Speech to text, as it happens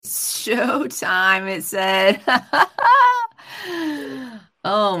show time, it said.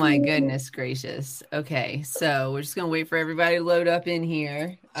 Oh my goodness gracious. Okay, so we're just gonna wait for everybody to load up in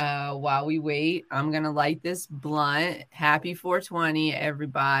here. While we wait, I'm gonna light this blunt. Happy 420,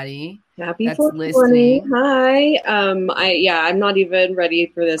 everybody. Happy That's 420. listening. Hi. I'm not even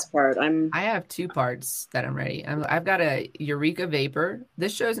ready for this part. I have two parts that I'm ready. I've got a Eureka Vapor.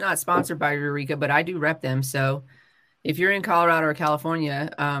 This show's not sponsored by Eureka, but I do rep them. So if you're in Colorado or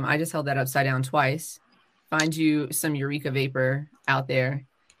California, I just held that upside down twice. Find you some Eureka Vapor out there.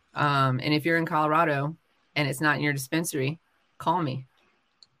 And if you're in Colorado and it's not in your dispensary, call me.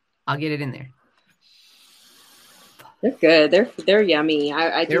 I'll get it in there. They're good. They're yummy.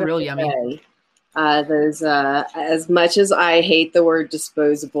 I do They're have real to yummy. say, those as much as I hate the word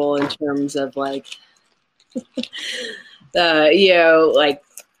disposable in terms of like like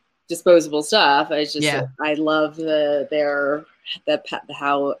disposable stuff. It's just Yeah. I love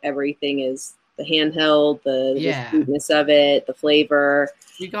how everything is the handheld, the Yeah. sweetness of it, the flavor.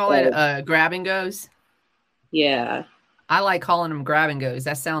 We call it grab and goes. Yeah. I like calling them grab and goes.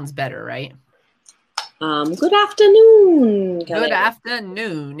 That sounds better, right? Good afternoon, Kelly. Good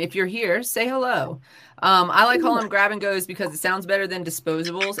afternoon. If you're here, say hello. I like calling them grab and goes because it sounds better than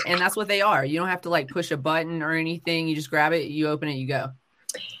disposables, and that's what they are. You don't have to like push a button or anything. You just grab it, you open it, you go.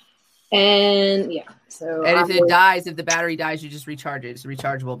 And yeah, so And if the battery dies, you just recharge it. It's a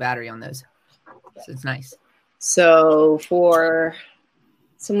rechargeable battery on those. So it's nice. So for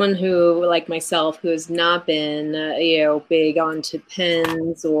someone who, like myself, who has not been, big onto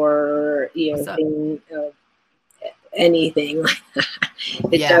pens or, anything like that,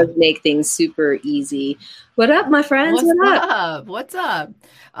 it does make things super easy. What up, my friends? What's up?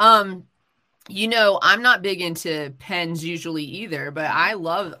 I'm not big into pens usually either, but I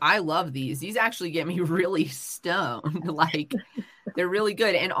love these. These actually get me really stoned. Like they're really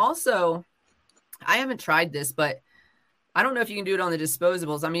good. And also, I haven't tried this, but I don't know if you can do it on the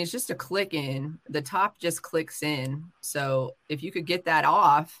disposables. I mean, it's just a click in. The top just clicks in. So if you could get that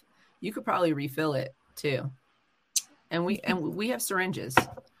off, you could probably refill it too. And we have syringes.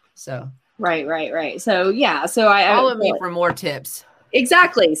 So right. So yeah, so I follow me for more tips.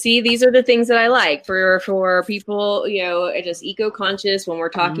 Exactly. See, these are the things that I like for people, just eco-conscious when we're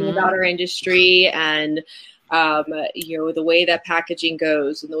talking about our industry and the way that packaging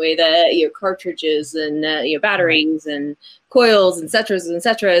goes and the way that cartridges and batteries and coils and cetras,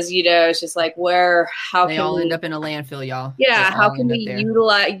 it's just like how they can all we end up in a landfill, y'all. Yeah, how can we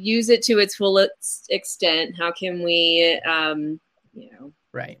use it to its fullest extent? How can we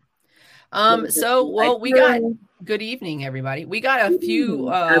right. We got good evening, everybody. We got a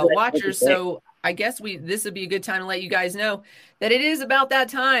few watchers, so I guess this would be a good time to let you guys know that it is about that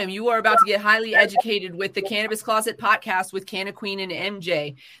time. You are about to get highly educated with the Cannabis Closet podcast with Canna Queen and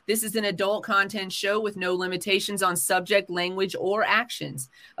MJ. This is an adult content show with no limitations on subject, language, or actions.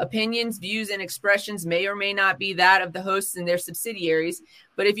 Opinions, views, and expressions may or may not be that of the hosts and their subsidiaries,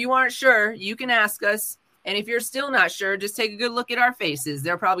 but if you aren't sure, you can ask us. And if you're still not sure, just take a good look at our faces.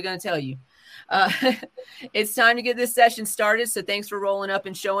 They're probably going to tell you. It's time to get this session started. So thanks for rolling up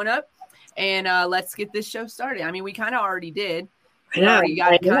and showing up. And let's get this show started. I mean, we kind of already did. We already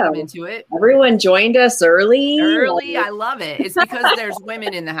got kind of into it. Everyone joined us early. I love it. It's because there's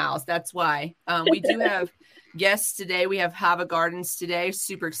women in the house. That's why. We do have guests today. We have Hava Gardens today.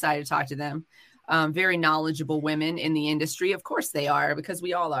 Super excited to talk to them. Very knowledgeable women in the industry. Of course they are, because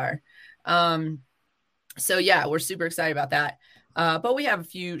we all are. So yeah, we're super excited about that. But we have a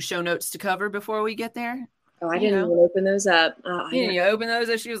few show notes to cover before we get there. Oh, I didn't even open those up. You open those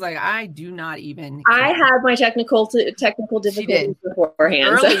up. She was like, I do not even. I had my technical difficulties beforehand.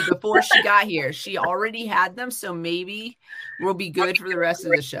 Early before she got here. She already had them. So maybe we'll be good for the rest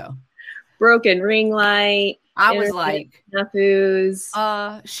of the show. Broken ring light. I was like,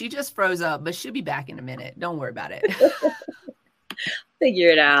 snafus. She just froze up, but she'll be back in a minute. Don't worry about it. Figure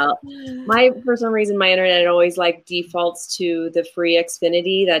it out. For some reason, my internet always defaults to the free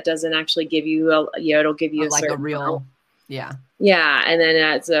Xfinity. That doesn't actually give you it'll give you a real, yeah. And then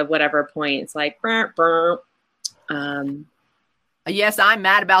at whatever point, it's like, burp, burp. Yes, I'm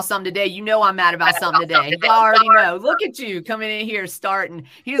mad about something today. You know I'm mad about something today. You already know. Look at you coming in here starting.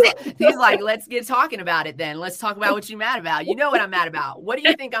 He's like, let's get talking about it then. Let's talk about what you're mad about. You know what I'm mad about. What do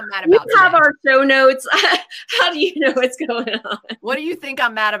you think I'm mad about today? We have our show notes. How do you know what's going on? What do you think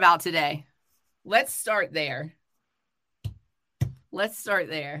I'm mad about today? Let's start there.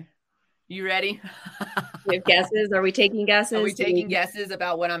 You ready? We have guesses. Are we taking guesses? Are we taking guesses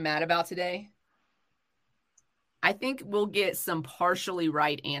about what I'm mad about today? I think we'll get some partially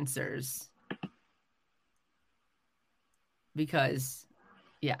right answers because,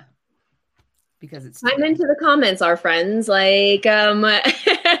 yeah. because it's I'm into the comments, our friends. Like, I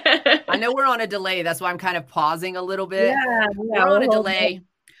know we're on a delay. That's why I'm kind of pausing a little bit. Yeah, We're on a delay.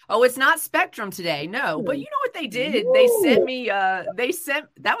 Oh, it's not Spectrum today. No, but you know what they did? They sent me, I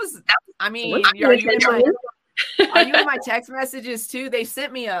mean, are you in my text messages too? They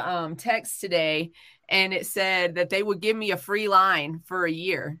sent me a text today and it said that they would give me a free line for a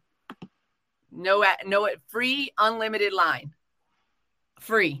year. No, free, unlimited line.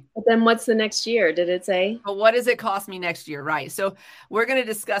 Free. But then what's the next year? Did it say? But what does it cost me next year? Right. So we're going to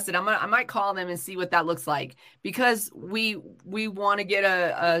discuss it. I might call them and see what that looks like, because we want to get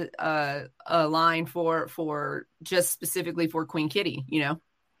a line for just specifically for Queen Kitty, you know?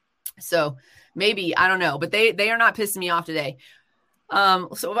 So maybe, I don't know, but they are not pissing me off today.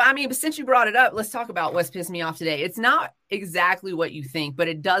 So, I mean, but since you brought it up, let's talk about what's pissed me off today. It's not exactly what you think, but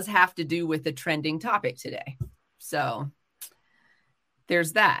it does have to do with the trending topic today. So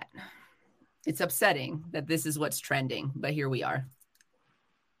there's that. It's upsetting that this is what's trending, but here we are.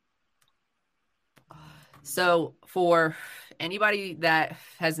 So for anybody that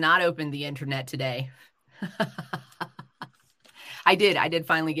has not opened the internet today, I did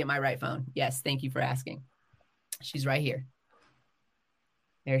finally get my right phone. Yes, thank you for asking. She's right here.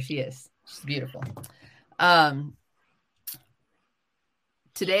 There she is. She's beautiful.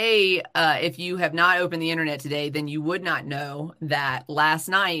 Today, if you have not opened the internet today, then you would not know that last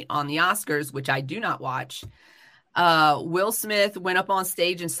night on the Oscars, which I do not watch, Will Smith went up on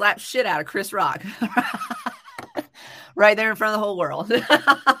stage and slapped shit out of Chris Rock. Right there in front of the whole world.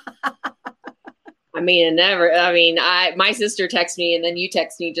 My sister texted me and then you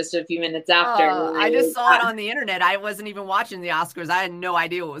text me just a few minutes after. I just saw it on the internet. I wasn't even watching the Oscars. I had no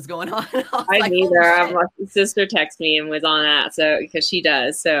idea what was going on. I neither. My sister texted me and was on that. So, because she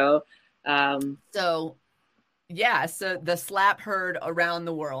does. So, yeah. So the slap heard around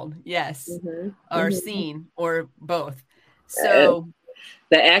the world. Yes. Or seen, or both. So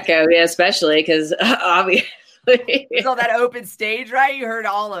the echo, yeah, especially because obviously. It's all that open stage, right? You heard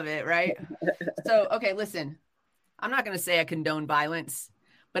all of it, right? So, okay, listen, I'm not going to say I condone violence,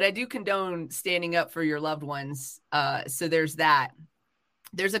 but I do condone standing up for your loved ones. So there's that.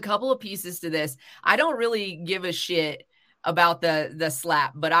 There's a couple of pieces to this. I don't really give a shit about the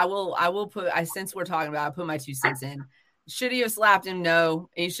slap, but I will put, since we're talking about it, I put my 2 cents in. Should he have slapped him? No.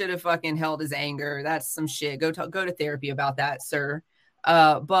 He should have fucking held his anger. That's some shit. Go to therapy about that, sir.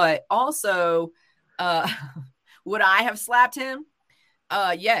 But also, would I have slapped him?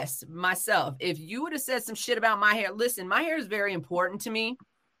 Yes, myself. If you would have said some shit about my hair, listen, my hair is very important to me,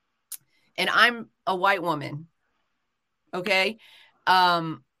 and I'm a white woman. Okay.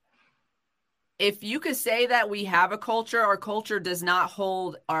 If you could say that we have a culture, our culture does not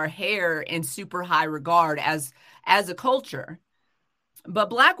hold our hair in super high regard as a culture, but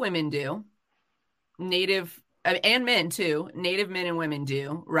Black women do. Native and men too, Native men and women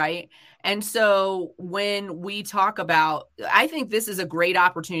do, right? And so when we talk about, I think this is a great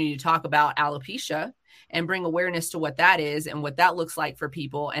opportunity to talk about alopecia and bring awareness to what that is and what that looks like for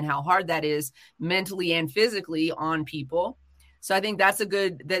people and how hard that is mentally and physically on people. So I think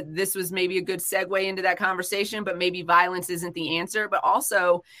this was maybe a good segue into that conversation, but maybe violence isn't the answer. But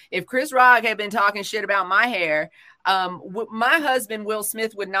also, if Chris Rock had been talking shit about my hair, my husband, Will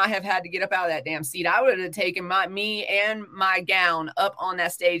Smith, would not have had to get up out of that damn seat. I would have taken me and my gown up on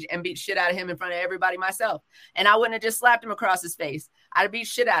that stage and beat shit out of him in front of everybody myself. And I wouldn't have just slapped him across his face. I'd have beat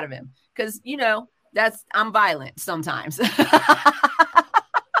shit out of him. Cause I'm violent sometimes.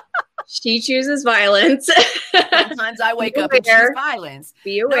 She chooses violence. Sometimes I wake up and choose violence.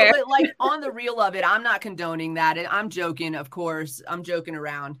 Be aware. No, but like on the real of it, I'm not condoning that. I'm joking, of course. I'm joking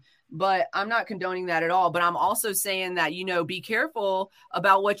around, but I'm not condoning that at all. But I'm also saying that, be careful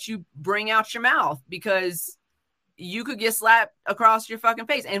about what you bring out your mouth, because you could get slapped across your fucking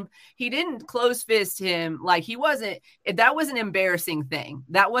face. And he didn't close fist him. Like that was an embarrassing thing.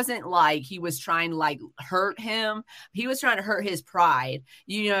 That wasn't like he was trying to like hurt him. He was trying to hurt his pride.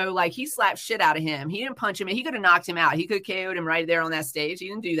 Like he slapped shit out of him. He didn't punch him. He could have knocked him out. He could have KO'd him right there on that stage. He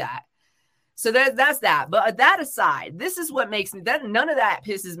didn't do that. So that's that. But that aside, this is what makes me none of that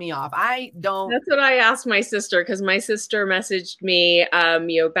pisses me off. I don't. That's what I asked my sister, because my sister messaged me,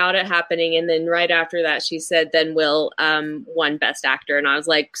 about it happening, and then right after that, she said, "Then Will won Best Actor," and I was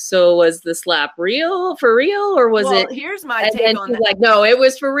like, "So was the slap for real, or was it?" Here's my take on that. Like, "No, it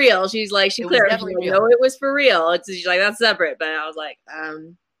was for real." She's like, "She clarified, no, it was for real." She's like, "That's separate," but I was like,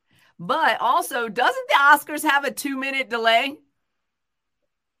 But also, doesn't the Oscars have a 2-minute delay?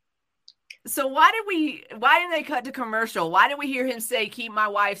 So why didn't they cut to commercial? Why did we hear him say, "Keep my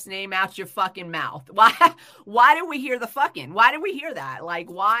wife's name out your fucking mouth"? Why did we hear the fucking? Why did we hear that? Like,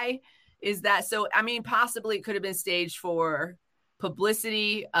 why? is that, so, I mean, possibly it could have been staged for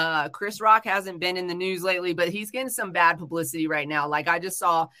publicity. Chris Rock hasn't been in the news lately, but he's getting some bad publicity right now. Like, I just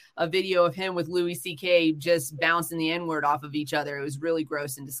saw a video of him with Louis C.K. just bouncing the N-word off of each other. It was really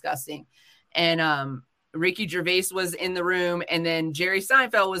gross and disgusting. And Ricky Gervais was in the room, and then Jerry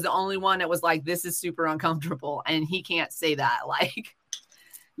Seinfeld was the only one that was like, this is super uncomfortable, and he can't say that, like,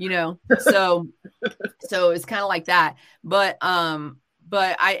 you know. So it's kind of like that. But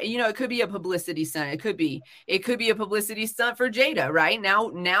I, you know, it could be a publicity stunt. It could be a publicity stunt for Jada, right?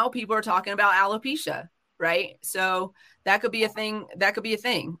 Now people are talking about alopecia, right? So that could be a thing.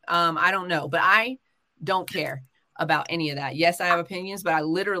 I don't know, but I don't care about any of that. Yes, I have opinions, but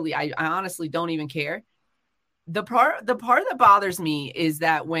I honestly don't even care. The part that bothers me is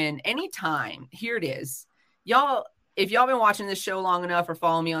that anytime, here it is, y'all, if y'all been watching this show long enough or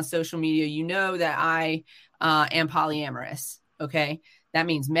follow me on social media, you know that I am polyamorous. Okay. That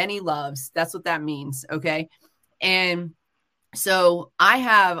means many loves. That's what that means. Okay. And so I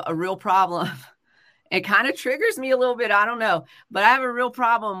have a real problem. It kind of triggers me a little bit. I don't know, but I have a real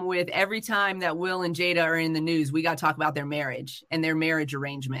problem with every time that Will and Jada are in the news, we got to talk about their marriage and their marriage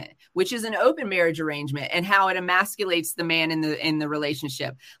arrangement, which is an open marriage arrangement, and how it emasculates the man in the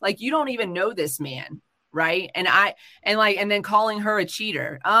relationship. Like, you don't even know this man, right? And then calling her a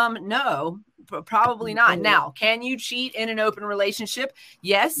cheater. No, probably not. Now, can you cheat in an open relationship?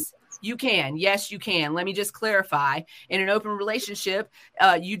 Yes, you can. Yes, you can. Let me just clarify. In an open relationship,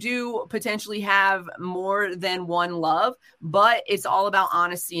 you do potentially have more than one love, but it's all about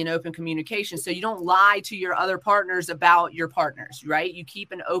honesty and open communication. So you don't lie to your other partners about your partners, right? You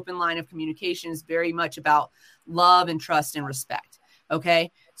keep an open line of communications, very much about love and trust and respect.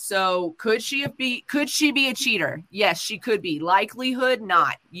 Okay. So could she be a cheater? Yes, she could be. Likelihood,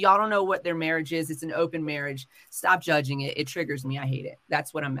 not. Y'all don't know what their marriage is. It's an open marriage. Stop judging it. It triggers me. I hate it.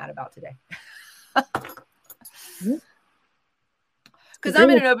 That's what I'm mad about today. Because I'm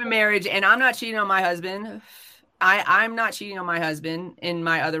in an open marriage and I'm not cheating on my husband. I'm not cheating on my husband in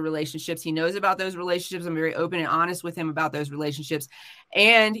my other relationships. He knows about those relationships. I'm very open and honest with him about those relationships.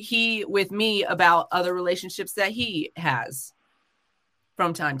 And he with me about other relationships that he has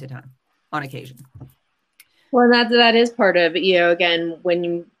from time to time, on occasion. Well, that is part of, you know, again,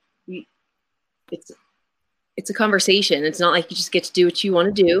 when it's a conversation. It's not like you just get to do what you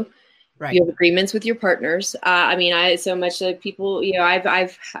want to do. Right. You have agreements with your partners. I mean, so much like people, you know, I've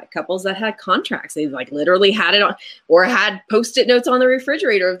had couples that had contracts. They've like literally had it on, or had Post-it notes on the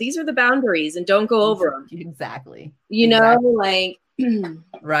refrigerator of these are the boundaries and don't go over them. Exactly. You know, like.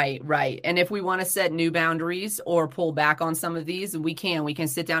 Right. And if we want to set new boundaries or pull back on some of these, we can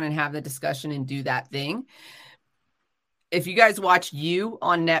sit down and have the discussion and do that thing. If you guys watch You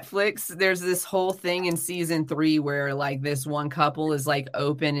on Netflix, there's this whole thing in season 3 where like this one couple is like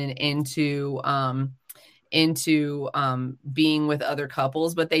open and into being with other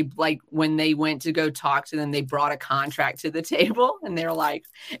couples, but they like when they went to go talk to them, they brought a contract to the table and they're like,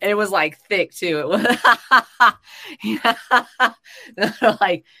 and it was like thick too. It was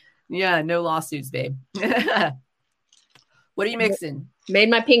like, yeah, no lawsuits, babe. What are you mixing? Made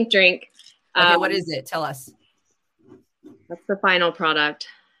my pink drink. Okay, what is it? Tell us. That's the final product.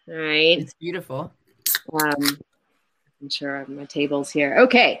 All right. It's beautiful. I'm sure I have my tables here.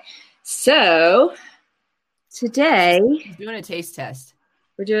 Okay. So today she's doing a taste test.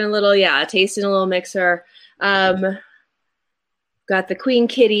 We're doing a little, tasting a little mixer. Got the Queen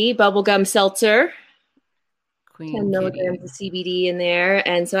Kitty bubblegum seltzer. 10 milligrams of CBD in there.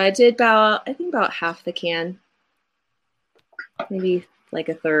 And so I did about half the can. Maybe like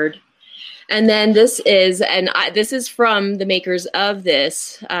a third. And then this is from the makers of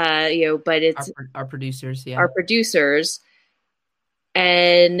this, but it's our producers, our producers,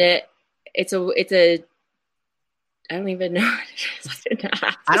 and it's a I don't even know.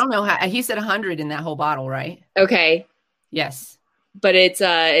 I don't know how he said 100 in that whole bottle, right? Okay. Yes. But it's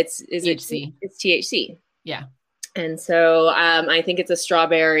THC. It's THC. Yeah. And so I think it's a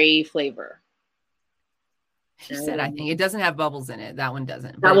strawberry flavor. She said, I think it doesn't have bubbles in it. That one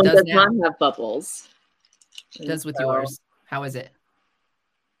doesn't. That one does not have bubbles. It does with yours. How is it?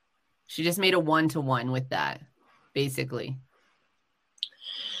 She just made a 1-to-1 with that, basically.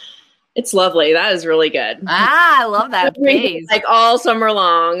 It's lovely. That is really good. I love that. Like all summer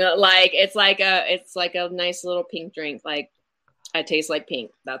long. Like it's like a nice little pink drink. Like I taste like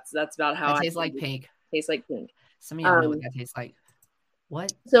pink. That's about how I taste like pink. Tastes like pink. Some of y'all know what that tastes like.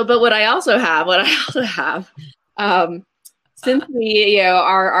 What? So, but what I also have, since we,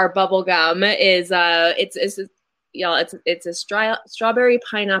 our bubble gum is, it's a strawberry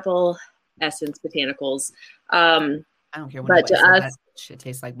pineapple essence botanicals. I don't care what But nobody says. That shit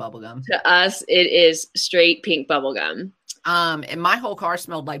tastes like bubblegum. To us, it is straight pink bubblegum. And my whole car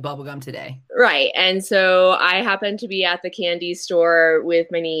smelled like bubblegum today. Right. And so I happened to be at the candy store with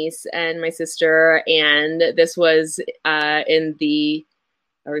my niece and my sister, and this was in the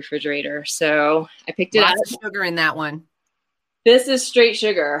refrigerator. So I picked it up. Lots of sugar in that one. This is straight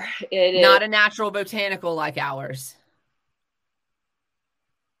sugar. It is not a natural botanical like ours.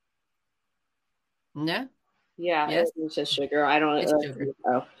 No? Yeah, yes. It's just sugar. I don't know. It's sugar.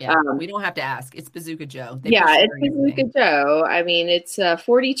 Yeah, we don't have to ask. It's Bazooka Joe. It's Bazooka Joe. I mean, it's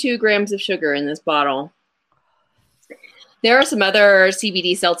 42 grams of sugar in this bottle. There are some other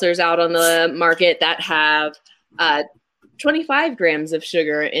CBD seltzers out on the market that have 25 grams of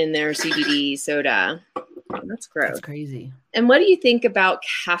sugar in their CBD soda. That's gross. That's crazy. And what do you think about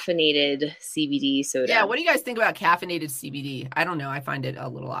caffeinated CBD soda? Yeah, what do you guys think about caffeinated CBD? I don't know. I find it a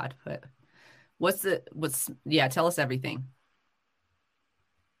little odd, but tell us everything.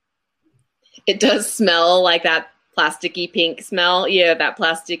 It does smell like that plasticky pink smell. Yeah, that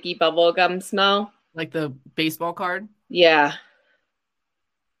plasticky bubble gum smell. Like the baseball card? Yeah.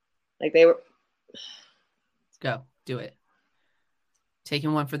 Like they were. Let's go. Do it.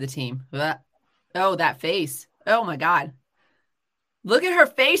 Taking one for the team. Oh, that face. Oh my God. Look at her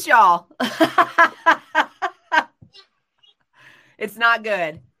face, y'all. It's not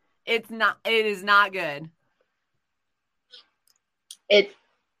good. It is not good.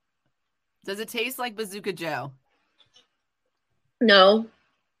 Does it taste like Bazooka Joe? No.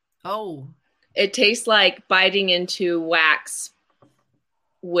 Oh. It tastes like biting into wax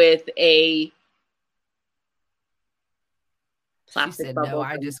with a plastic She said, no,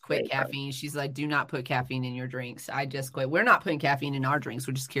 I just quit caffeine. She's like, do not put caffeine in your drinks. I just quit. We're not putting caffeine in our drinks.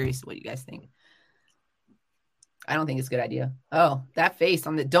 We're just curious what you guys think. I don't think it's a good idea. Oh, that face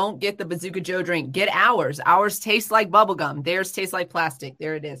on don't get the Bazooka Joe drink. Get ours. Ours tastes like bubblegum. Theirs tastes like plastic.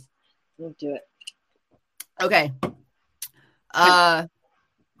 There it is. We'll do it. Okay.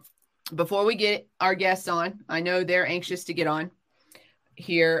 Before we get our guests on, I know they're anxious to get on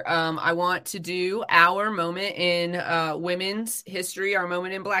here. I want to do our moment in women's history, our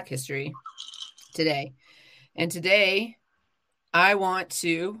moment in Black history today. And today I want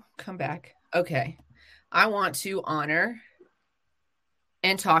to come back. Okay. I want to honor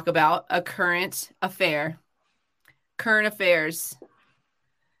and talk about a current affair. Current affairs.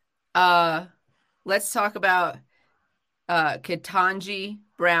 Let's talk about Ketanji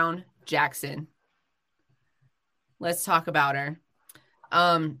Brown Jackson. Let's talk about her.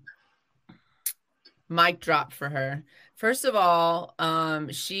 Mic drop for her. First of all,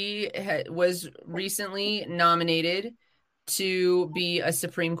 she was recently nominated to be a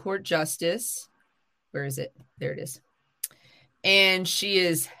Supreme Court justice. Where is it? There it is. And she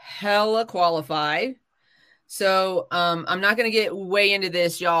is hella qualified. So I'm not going to get way into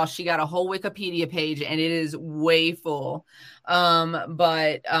this, y'all. She got a whole Wikipedia page, and it is way full.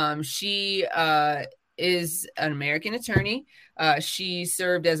 But she is an American attorney. She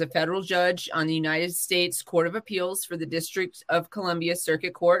served as a federal judge on the United States Court of Appeals for the District of Columbia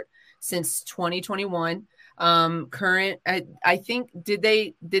Circuit Court since 2021. Current, I think, did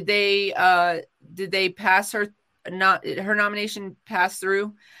they pass her? Not her nomination pass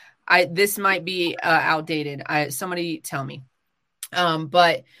through? This might be outdated. Somebody tell me.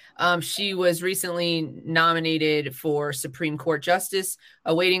 But she was recently nominated for Supreme Court Justice,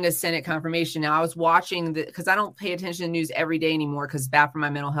 awaiting a Senate confirmation. Now, I was watching because I don't pay attention to news every day anymore because it's bad for my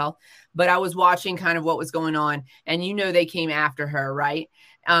mental health. But I was watching kind of what was going on, and they came after her, right?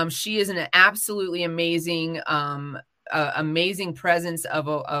 She is an absolutely amazing, amazing presence of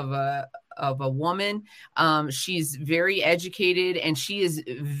a woman. She's very educated, and she is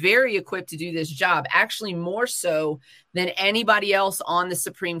very equipped to do this job, actually more so than anybody else on the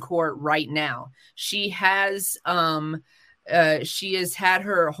Supreme Court right now. She has had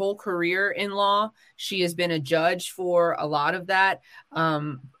her whole career in law. She has been a judge for a lot of that.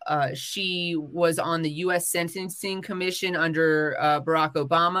 She was on the U.S. Sentencing Commission under Barack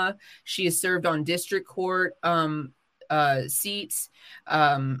Obama. She has served on district court seats.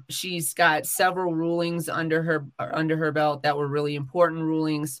 She's got several rulings under her belt that were really important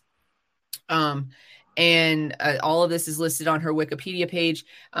rulings. And all of this is listed on her Wikipedia page.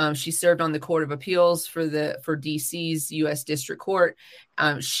 She served on the Court of Appeals for DC's U.S. District Court.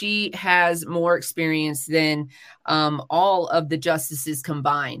 She has more experience than all of the justices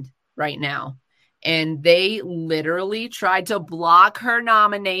combined right now. And they literally tried to block her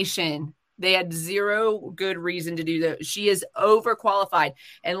nomination. They had zero good reason to do that. She is overqualified.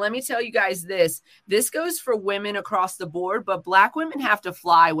 And let me tell you guys this goes for women across the board, but Black women have to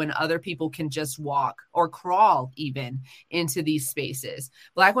fly when other people can just walk or crawl even into these spaces.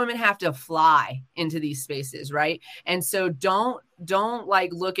 Black women have to fly into these spaces, right? And so don't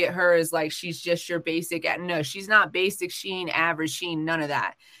like look at her as like she's just your basic. No, she's not basic. She ain't average. She ain't none of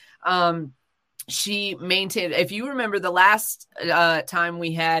that. She maintained, if you remember the last time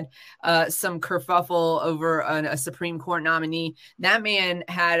we had some kerfuffle over a Supreme Court nominee, that man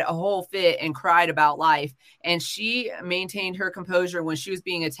had a whole fit and cried about life. And she maintained her composure when she was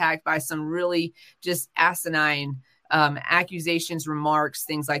being attacked by some really just asinine accusations, remarks,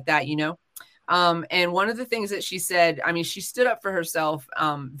 things like that, you know? And one of the things that she said, I mean, she stood up for herself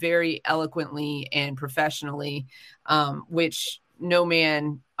very eloquently and professionally, which no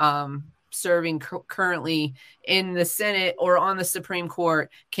man serving currently in the Senate or on the Supreme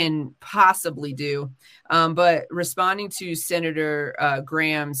Court can possibly do. But responding to Senator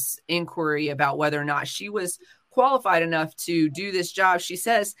Graham's inquiry about whether or not she was qualified enough to do this job, she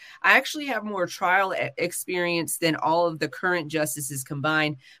says, I actually have more trial experience than all of the current justices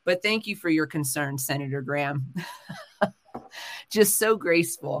combined, but thank you for your concern, Senator Graham. Just so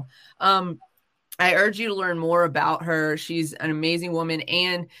graceful. I urge you to learn more about her. She's an amazing woman,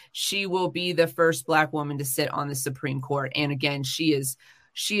 and she will be the first Black woman to sit on the Supreme Court. And again, she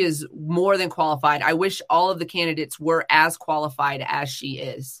is more than qualified. I wish all of the candidates were as qualified as she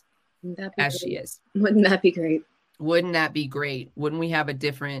is. She is. Wouldn't that be great? Wouldn't that be great? Wouldn't we have a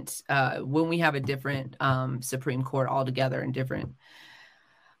different Supreme Court altogether and different?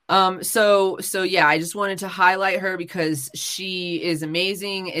 So yeah, I just wanted to highlight her because she is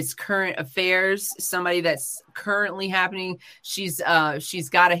amazing. It's current affairs, somebody that's currently happening. She's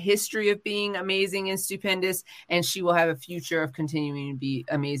got a history of being amazing and stupendous, and she will have a future of continuing to be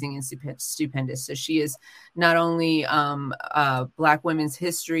amazing and stupendous. So she is not only Black women's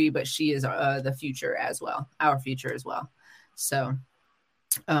history, but she is the future as well, our future as well. So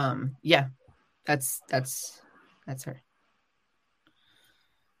yeah, that's her.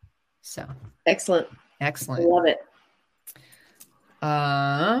 So excellent. I love it.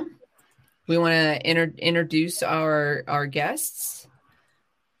 We want to introduce our guests.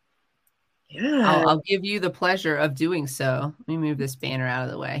 Yeah, I'll give you the pleasure of doing so. Let me move this banner out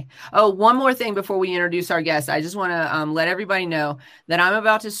of the way. Oh, one more thing before we introduce our guests. I just want to let everybody know that I'm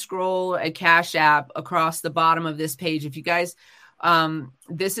about to scroll a Cash App across the bottom of this page. If you guys,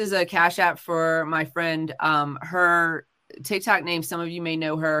 this is a Cash App for my friend, her TikTok name, some of you may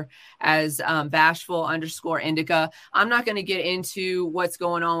know her as bashful_indica. I'm not going to get into what's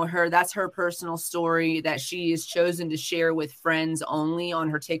going on with her. That's her personal story that she has chosen to share with friends only on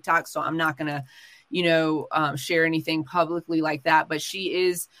her TikTok. So I'm not going to, share anything publicly like that. But she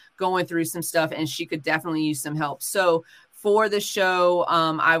is going through some stuff and she could definitely use some help. So for the show,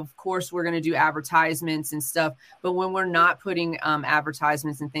 of course, we're going to do advertisements and stuff. But when we're not putting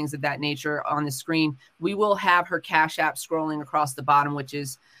advertisements and things of that nature on the screen, we will have her Cash App scrolling across the bottom, which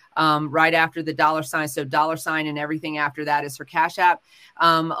is right after the $. So $, and everything after that is her Cash App.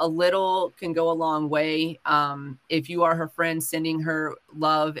 A little can go a long way. If you are her friend, sending her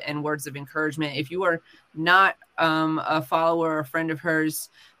love and words of encouragement. If you are not a follower or a friend of hers,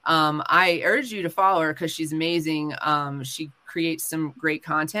 I urge you to follow her because she's amazing. She creates some great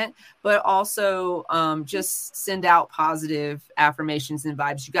content, but also just send out positive affirmations and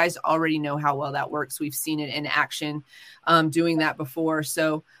vibes. You guys already know how well that works. We've seen it in action doing that before.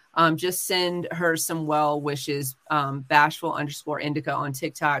 So just send her some well wishes, bashful_indica on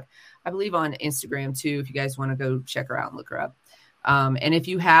TikTok. I believe on Instagram too, if you guys want to go check her out and look her up. And if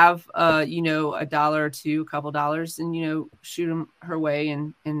you have, $1 or two, a couple dollars, and, shoot them her way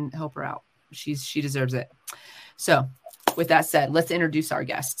and help her out. She deserves it. So with that said, let's introduce our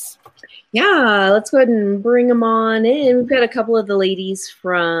guests. Yeah, let's go ahead and bring them on in. We've got a couple of the ladies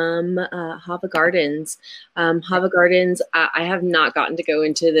from Hava Gardens. Hava Gardens, I have not gotten to go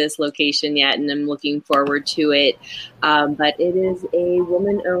into this location yet, and I'm looking forward to it. But it is a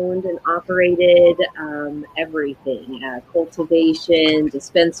woman-owned and operated everything. Cultivation,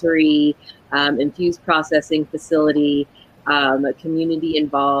 dispensary, infused processing facility. Community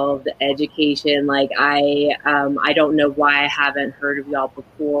involved education. Like I don't know why I haven't heard of y'all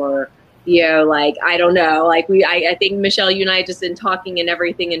before. I don't know. I think Michelle, you and I just in talking and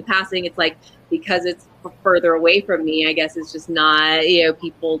everything in passing, it's like, because it's further away from me, I guess it's just not,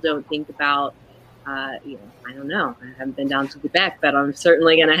 people don't think about, I don't know. I haven't been down to Quebec, but I'm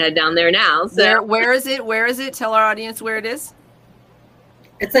certainly going to head down there now. So where is it? Where is it? Tell our audience where it is.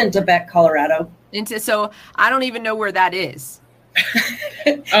 It's in Quebec, Colorado. So I don't even know where that is.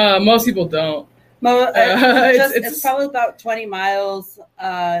 Most people don't. It's probably about 20 miles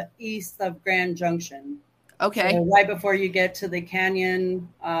east of Grand Junction. Okay. So right before you get to the canyon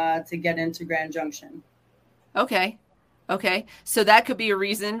to get into Grand Junction. Okay. Okay. So that could be a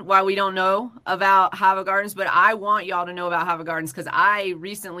reason why we don't know about Hava Gardens, but I want y'all to know about Hava Gardens because I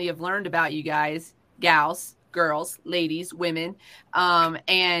recently have learned about you guys, gals, girls, ladies, women.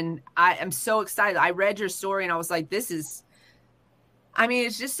 And I am so excited. I read your story and I was like, it's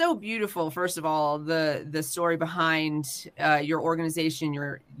just so beautiful. First of all, the story behind your organization,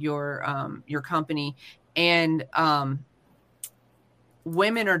 your company, and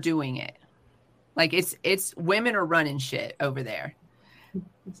women are doing it. Like it's women are running shit over there.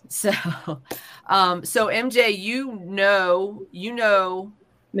 So MJ, you know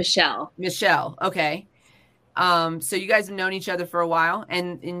Michelle. Okay. So you guys have known each other for a while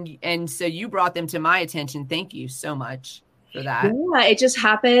and so you brought them to my attention. Thank you so much for that. Yeah, it just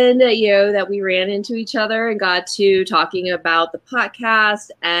happened, that we ran into each other and got to talking about the podcast.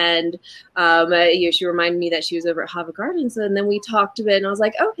 And, she reminded me that she was over at Hava Gardens. And then we talked a bit and I was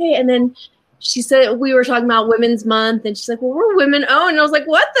like, okay. And then she said, we were talking about Women's Month and she's like, well, we're women owned. And I was like,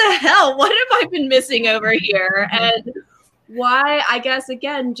 what the hell? What have I been missing over here? And why? I guess,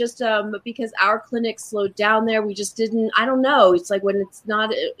 again, just because our clinic slowed down there. We just didn't, I don't know. It's like when it's not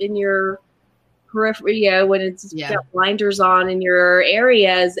in your periphery, when it's got blinders on in your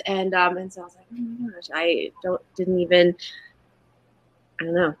areas, and so I was like, oh my gosh, I don't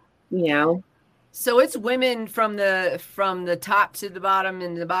know. So it's women from the top to the bottom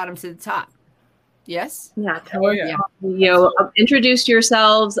and the bottom to the top. Yes. Yeah. Introduce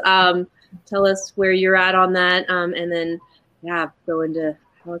yourselves. Tell us where you're at on that, and then go into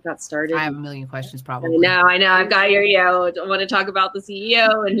how it got started. I have a million questions, probably. I know. I've got your, I want to talk about the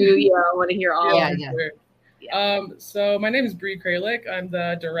CEO and who, I want to hear all. Yeah. So my name is Bree Kralik. I'm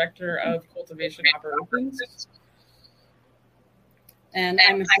the director of Cultivation Operations. And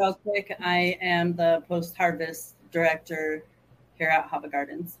I'm Michelle Quick. I am the post-harvest director here at Hava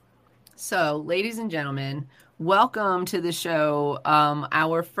Gardens. So, ladies and gentlemen, welcome to the show.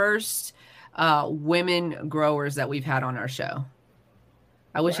 Our first women growers that we've had on our show.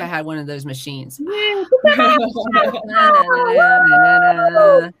 I wish I had one of those machines. Right.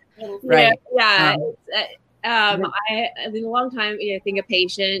 Yeah. I in a long time, I think a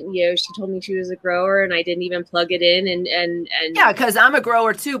patient, she told me she was a grower and I didn't even plug it in. And yeah, because I'm a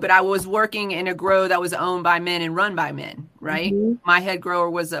grower too, but I was working in a grow that was owned by men and run by men, right? Mm-hmm. My head grower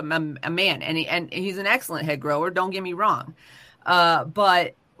was a man, and he's an excellent head grower. Don't get me wrong.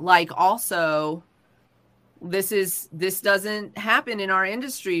 But like also, this doesn't happen in our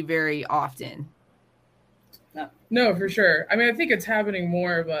industry very often. No, for sure. I mean, I think it's happening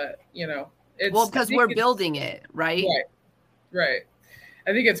more, but because we're building it, right? Right.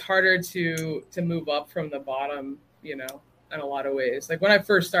 I think it's harder to move up from the bottom, in a lot of ways. Like when I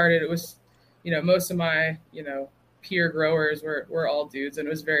first started, it was, most of my, peer growers were all dudes, and it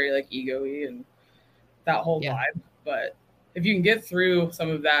was very like ego-y and that whole vibe. But if you can get through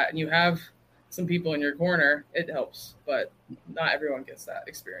some of that and you have some people in your corner, it helps, but not everyone gets that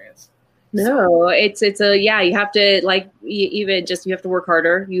experience. No, it's you have to you have to work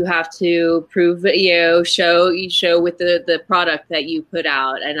harder. You have to prove, show with the product that you put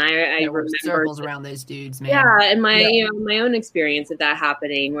out. And I remember circles around those dudes, man. Yeah. And my own experience of that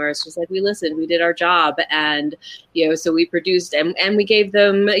happening, where it's just like, we listened, we did our job, and, so we produced and we gave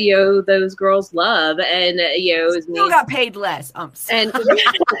them, those girls love, and, it still got paid less. And,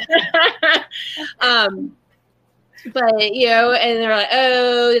 but, and they're like,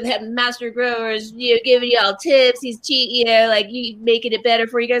 oh, the master growers, giving y'all tips. He's cheat, you making it better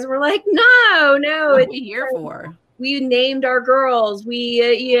for you guys. And we're like, no. What are we here for? We named our girls.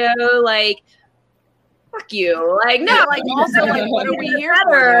 We, fuck you. Like, no. Like, also, what are we here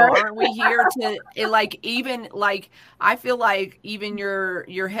for? Aren't we here to, I feel like even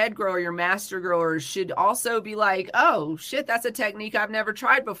your head grower, your master growers should also be like, oh, shit, that's a technique I've never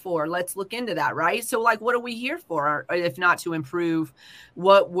tried before. Let's look into that, right? So, what are we here for, if not to improve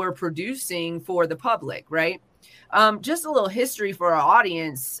what we're producing for the public, right? Just a little history for our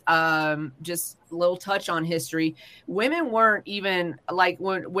audience, just a little touch on history. Women weren't even,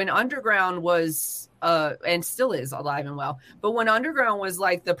 when underground was, and still is alive and well, but when underground was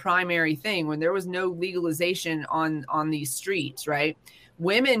the primary thing, when there was no legalization on these streets, right?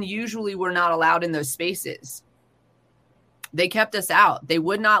 Women usually were not allowed in those spaces. They kept us out. They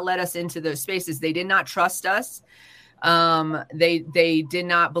would not let us into those spaces. They did not trust us. They did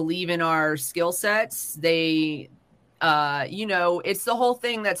not believe in our skill sets. They, it's the whole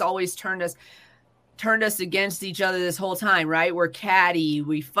thing that's always turned turned us against each other this whole time, right? We're catty,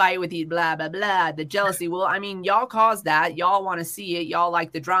 we fight with you, blah, blah, blah, the jealousy. Well, I mean, y'all caused that. Y'all want to see it. Y'all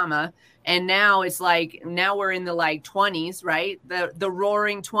like the drama. And now it's like, now we're in the like 20s, right? The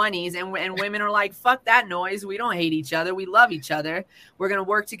roaring 20s. And women are like, fuck that noise. We don't hate each other. We love each other. We're going to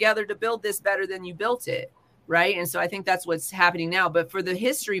work together to build this better than you built it. Right. And so I think that's what's happening now. But for the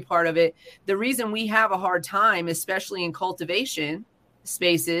history part of it, the reason we have a hard time, especially in cultivation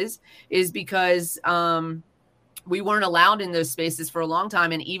spaces, is because we weren't allowed in those spaces for a long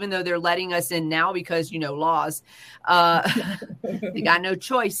time. And even though they're letting us in now because, laws, they got no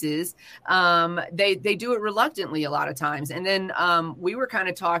choices. They do it reluctantly a lot of times. And then we were kind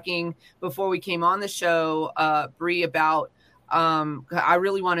of talking before we came on the show, Bree, about I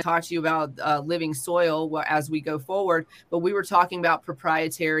really want to talk to you about living soil as we go forward, but we were talking about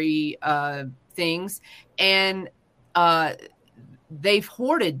proprietary things, and they've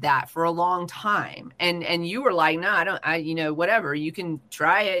hoarded that for a long time. And you were like, no, whatever, you can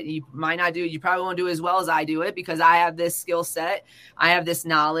try it. You might not do it. You probably won't do it as well as I do it because I have this skill set. I have this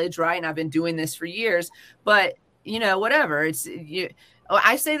knowledge, right? And I've been doing this for years, but whatever.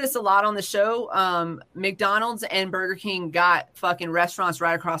 I say this a lot on the show. McDonald's and Burger King got fucking restaurants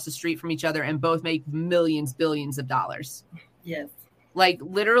right across the street from each other and both make millions, billions of dollars. Yes. Like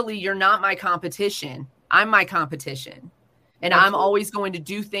literally, you're not my competition. I'm my competition. And Absolutely. I'm always going to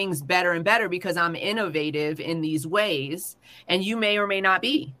do things better and better because I'm innovative in these ways. And you may or may not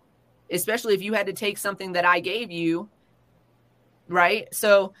be, especially if you had to take something that I gave you. Right.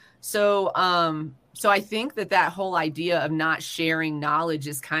 So I think that whole idea of not sharing knowledge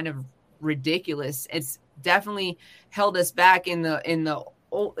is kind of ridiculous. It's definitely held us back in the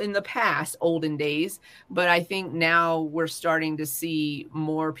past olden days. But I think now we're starting to see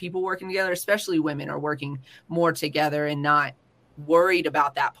more people working together, especially women are working more together and not worried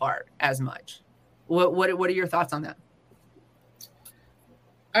about that part as much. What are your thoughts on that?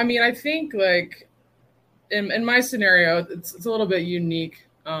 I mean, I think like in my scenario, it's a little bit unique.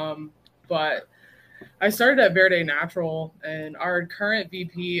 But I started at Verde Natural, and our current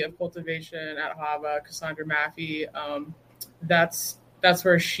VP of cultivation at Hava, Cassandra Maffey, that's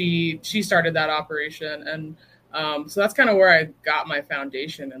where she started that operation. And so that's kind of where I got my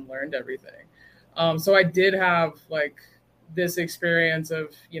foundation and learned everything. So I did have like this experience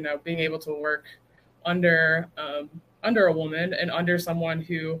of, being able to work under a woman and under someone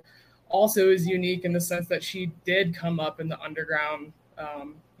who also is unique in the sense that she did come up in the underground,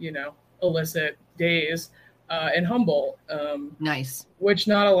 illicit days in Humboldt. Nice. Which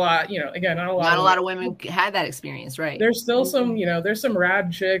not a lot, again, not a lot of women had that experience, right? There's still some, there's some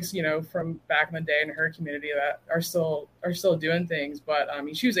rad chicks, from back in the day in her community that are still doing things. But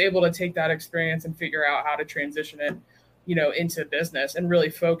she was able to take that experience and figure out how to transition it, into business and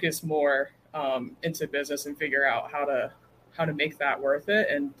really focus more into business and figure out how to make that worth it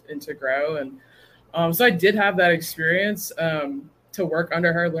and to grow. And so I did have that experience to work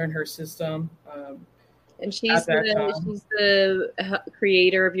under her, learn her system. And she's the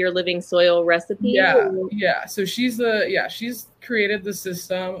creator of your living soil recipe. Yeah. So she's created the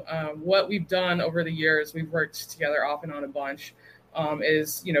system. What we've done over the years, we've worked together off and on a bunch,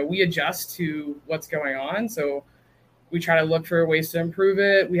 is, we adjust to what's going on. So we try to look for ways to improve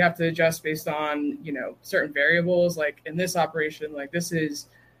it. We have to adjust based on, certain variables. Like in this operation, like this is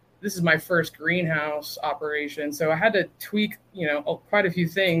my first greenhouse operation. So I had to tweak, quite a few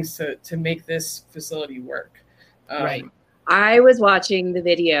things to make this facility work. Right. I was watching the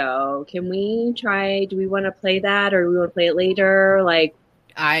video. Do we want to play that or do we want to play it later?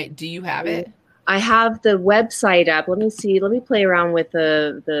 Do you have it? I have the website up. Let me see. Let me play around with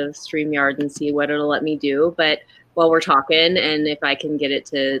the StreamYard and see what it'll let me do. But while we're talking, and if I can get it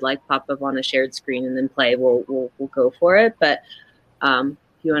to pop up on a shared screen and then play, we'll go for it. But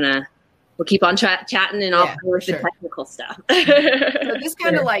you wanna, we'll keep on chatting and I'll go with the technical stuff. So this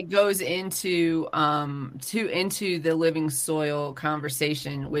kind of goes into the living soil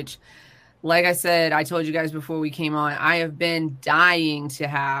conversation, which, like I said, I told you guys before we came on, I have been dying to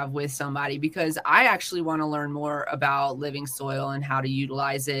have with somebody because I actually want to learn more about living soil and how to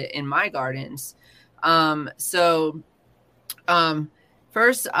utilize it in my gardens. First,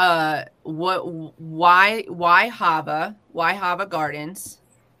 why Hava? Why Hava Gardens?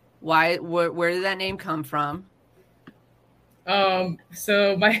 Where did that name come from?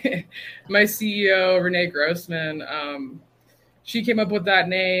 So my CEO, Renee Grossman, she came up with that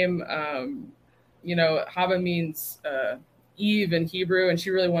name. Hava means Eve in Hebrew, and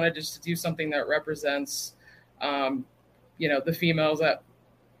she really wanted just to do something that represents, the females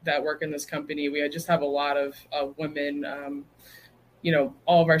that work in this company. We just have a lot of women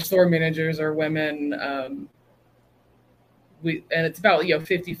all of our store managers are women. And it's about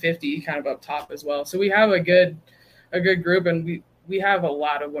 50-50 kind of up top as well. So we have a good group, and we have a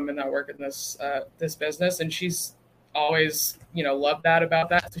lot of women that work in this business, and she's always loved that about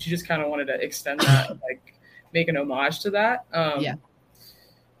that. So she just kind of wanted to extend that, like make an homage to that.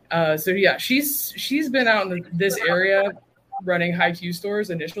 So yeah, she's been out in this area running high Q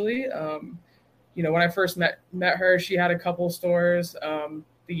stores initially. When I first met her, she had a couple stores. The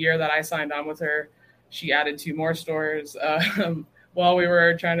year that I signed on with her, she added 2 more stores while we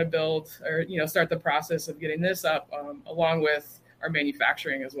were trying to build or start the process of getting this up, along with our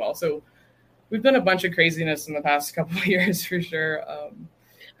manufacturing as well. So we've done a bunch of craziness in the past couple of years for sure.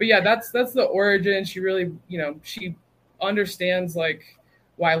 But yeah, that's the origin. She really, she understands like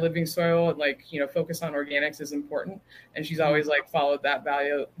why living soil and like, focus on organics is important. And she's always like followed that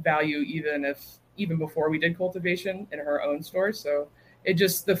value even before we did cultivation in her own stores. So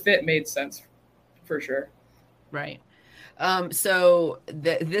the fit made sense for sure. Right. So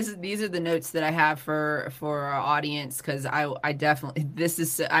these are the notes that I have for our audience, because I definitely,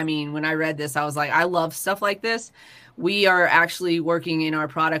 when I read this, I was like, I love stuff like this. We are actually working in our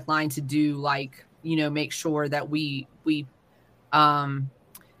product line to do like, make sure that we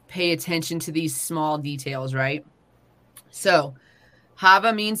pay attention to these small details, right? So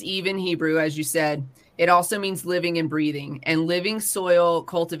Hava means even Hebrew, as you said. It also means living and breathing. And living soil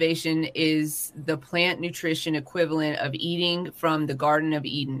cultivation is the plant nutrition equivalent of eating from the Garden of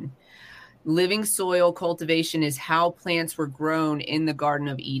Eden. Living soil cultivation is how plants were grown in the Garden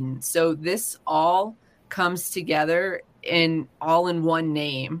of Eden. So this all comes together all in one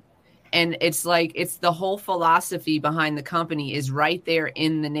name. And it's like, it's the whole philosophy behind the company is right there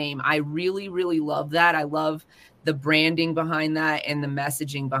in the name. I really, really love that. I love the branding behind that and the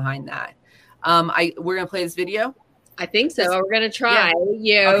messaging behind that. We're going to play this video. I think so. We're going to try.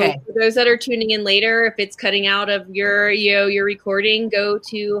 Yeah. Okay. For those that are tuning in later, if it's cutting out of your recording, go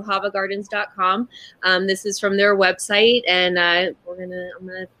to havagardens.com. This is from their website, and I'm going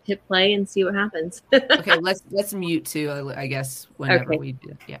to hit play and see what happens. Okay, let's mute too, I guess, whenever we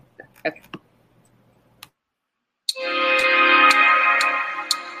do. Yeah. Okay.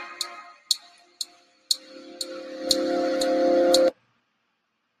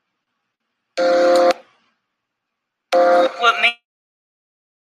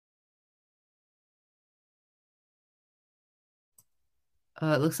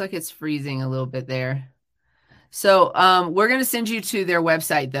 It looks like it's freezing a little bit there. So we're going to send you to their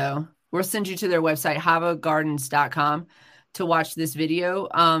website, though. We'll send you to their website, havagardens.com, to watch this video.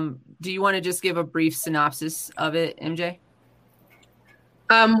 Do you want to just give a brief synopsis of it, MJ?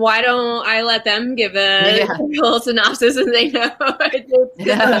 Why don't I let them give a little synopsis, and they know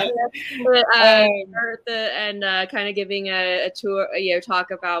and kind of giving a tour,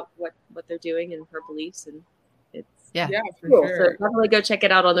 talk about what they're doing and her beliefs, and it's for cool. Sure. So definitely go check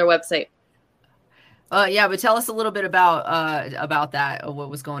it out on their website. But tell us a little bit about that, or what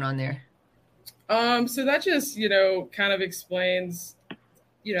was going on there. So that just kind of explains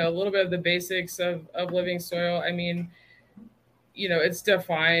a little bit of the basics of living soil. I mean, it's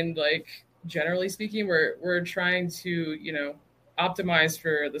defined, like, generally speaking, we're trying to, optimize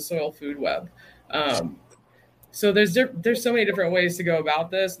for the soil food web. So there's so many different ways to go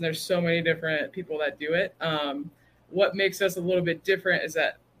about this, and there's so many different people that do it. What makes us a little bit different is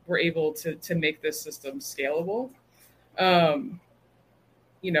that we're able to make this system scalable, on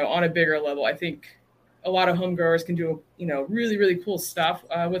a bigger level. I think a lot of home growers can do, really, really cool stuff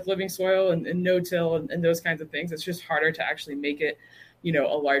with living soil and no-till and those kinds of things. It's just harder to actually make it, a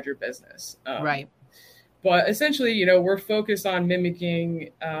larger business. Right. But essentially, we're focused on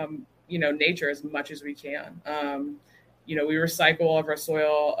mimicking, nature as much as we can. We recycle all of our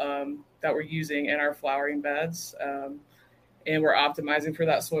soil that we're using in our flowering beds. And we're optimizing for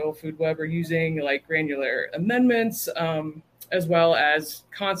that soil food web. We're using like granular amendments, as well as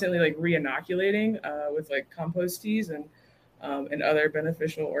constantly like re-inoculating with like compost teas and other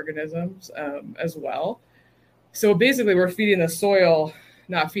beneficial organisms as well. So basically we're feeding the soil,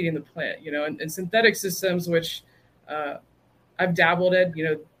 not feeding the plant, and synthetic systems, which I've dabbled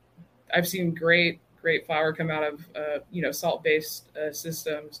in, I've seen great flower come out of, salt-based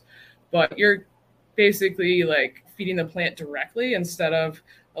systems, but you're basically like feeding the plant directly instead of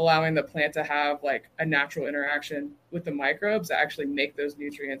allowing the plant to have like a natural interaction with the microbes that actually make those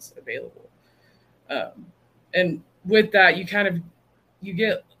nutrients available. And with that, you get, you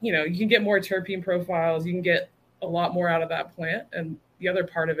can get more terpene profiles. You can get a lot more out of that plant. And the other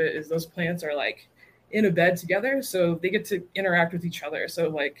part of it is those plants are like in a bed together, so they get to interact with each other. So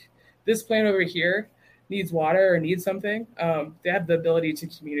like this plant over here, needs water or needs something, they have the ability to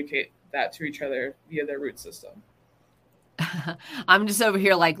communicate that to each other via their root system. I'm just over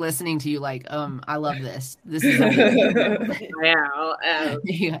here like listening to you like, I love this. This is amazing.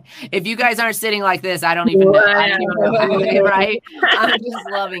 Yeah. If you guys aren't sitting like this, I don't even know. I don't even know how, right? I'm just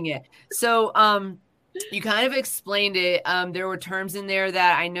loving it. So you kind of explained it. There were terms in there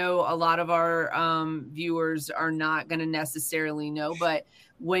that I know a lot of our viewers are not going to necessarily know, but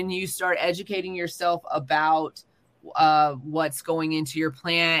when you start educating yourself about what's going into your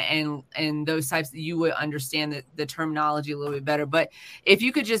plant and those types, you would understand the terminology a little bit better. But if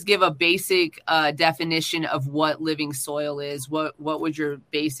you could just give a basic definition of what living soil is, what would your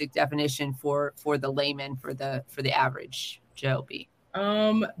basic definition for the layman, for the average Joe be?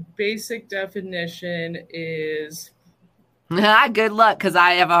 Basic definition is good luck, because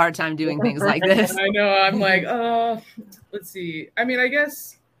I have a hard time doing things like this. I know, I'm like, let's see. I mean, I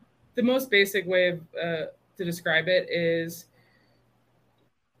guess the most basic way of to describe it is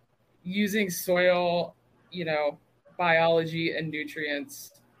using soil, biology and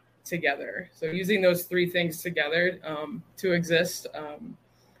nutrients together. So using those three things together to exist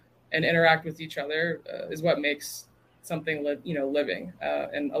and interact with each other is what makes something living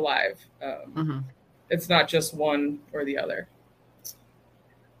and alive. It's not just one or the other.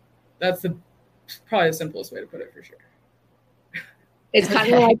 That's probably the simplest way to put it, for sure. It's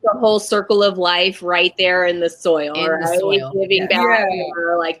kind of like the whole circle of life right there in the soil, right? The soil. Giving back,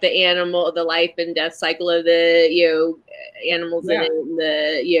 like the life and death cycle of the, animals in it, and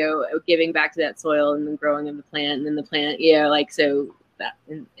the, giving back to that soil and then growing of the plant, and then the plant, so that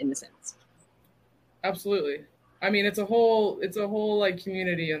in a sense. Absolutely. I mean, it's a whole like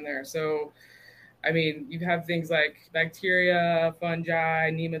community in there. So, I mean, you have things like bacteria,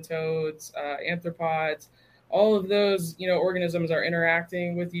 fungi, nematodes, arthropods. All of those, organisms are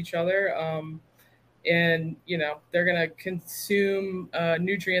interacting with each other. And, they're going to consume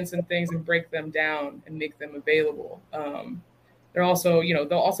nutrients and things and break them down and make them available. They're also,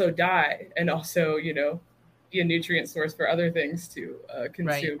 they'll also die and also, be a nutrient source for other things to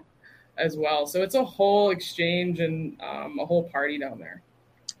consume as well. So it's a whole exchange and a whole party down there.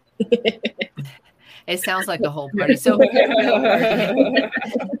 It sounds like a whole party. So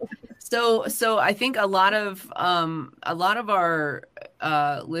I think a lot of our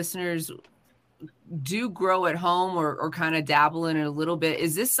listeners do grow at home or kind of dabble in it a little bit.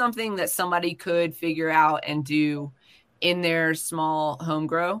 Is this something that somebody could figure out and do in their small home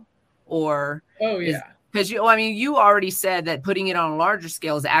grow? Or because you already said that putting it on a larger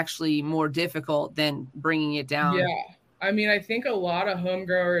scale is actually more difficult than bringing it down. Yeah, I mean, I think a lot of home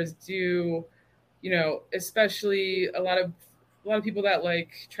growers do, especially a lot of people that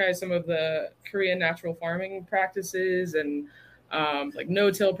like try some of the Korean natural farming practices and like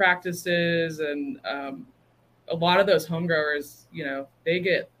no-till practices, and a lot of those home growers, they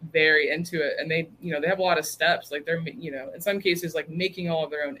get very into it, and they have a lot of steps. Like they're, in some cases, like making all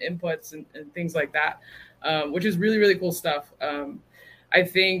of their own inputs and things like that, which is really, really cool stuff. I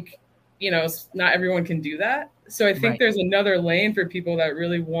think, not everyone can do that. So I think there's another lane for people that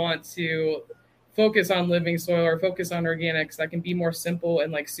really want to focus on living soil or focus on organics that can be more simple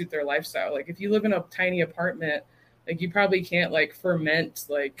and like suit their lifestyle. Like if you live in a tiny apartment, like you probably can't like ferment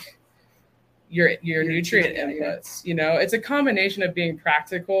like your nutrient inputs. It's a combination of being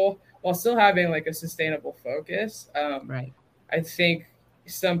practical while still having like a sustainable focus. I think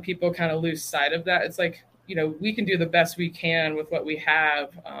some people kind of lose sight of that. It's like, we can do the best we can with what we have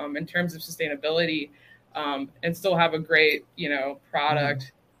in terms of sustainability and still have a great,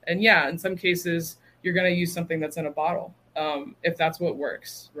 product. And in some cases, you're going to use something that's in a bottle if that's what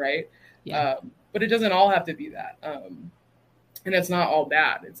works, right? But it doesn't all have to be that. And it's not all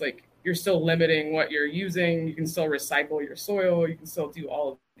bad. It's like you're still limiting what you're using. You can still recycle your soil. You can still do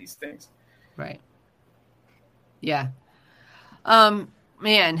all of these things. Right. Yeah.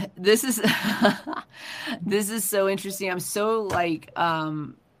 Man, this is this is so interesting. I'm so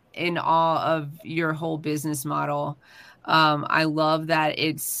in awe of your whole business model. I love that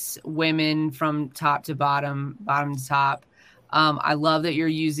it's women from top to bottom to top. I love that you're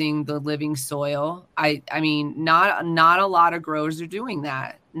using the living soil. I mean, not a lot of growers are doing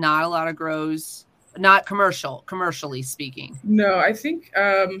that. Not a lot of grows, not commercially speaking. No, I think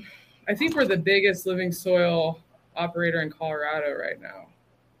we're the biggest living soil operator in Colorado right now.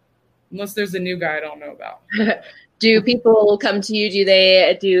 Unless there's a new guy I don't know about. Do people come to you?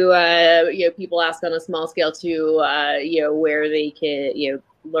 Do people ask on a small scale to where they can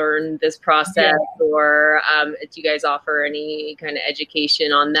learn this process, or do you guys offer any kind of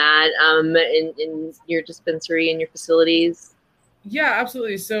education on that in your dispensary and your facilities? Yeah,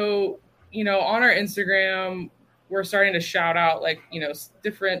 absolutely. So on our Instagram, we're starting to shout out like,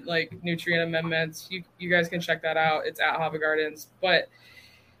 different like nutrient amendments. You guys can check that out. It's at Hava Gardens. But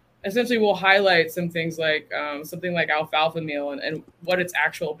essentially we'll highlight some things like something like alfalfa meal and what its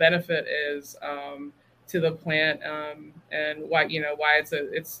actual benefit is to the plant, and why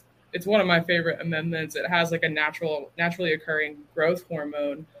it's one of my favorite amendments. It has like a naturally occurring growth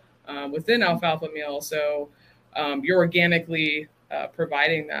hormone within alfalfa meal. So you're organically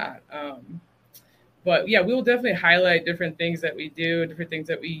providing that. But yeah, we will definitely highlight different things that we do, different things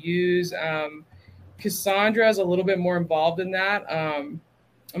that we use. Cassandra is a little bit more involved in that.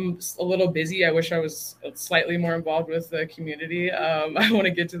 I'm a little busy. I wish I was slightly more involved with the community. I want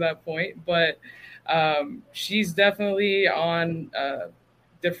to get to that point, but she's definitely on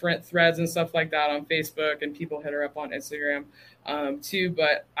different threads and stuff like that on Facebook, and people hit her up on Instagram too.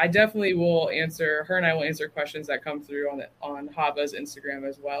 But I definitely will answer her, and I will answer questions that come through on Hava's Instagram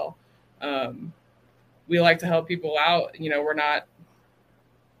as well. We like to help people out. We're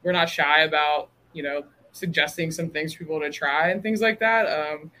not shy about, suggesting some things for people to try and things like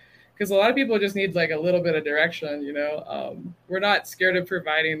that. Because a lot of people just need like a little bit of direction, we're not scared of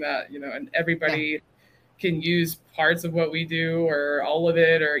providing that, and everybody can use parts of what we do or all of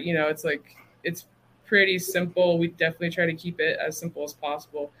it, or, it's pretty simple. We definitely try to keep it as simple as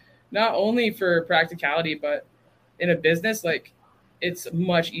possible, not only for practicality, but in a business, like, it's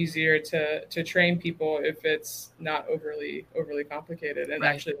much easier to train people if it's not overly complicated, and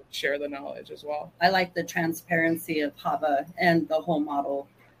actually share the knowledge as well. I like the transparency of Hava and the whole model.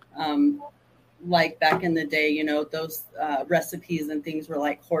 Like back in the day, those recipes and things were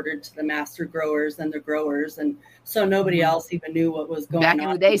like hoarded to the master growers and the growers. And so nobody else even knew what was going on. Back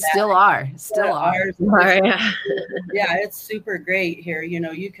in the day, still are. Yeah, it's super great here.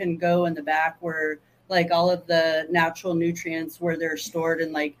 You can go in the back where like all of the natural nutrients where they're stored,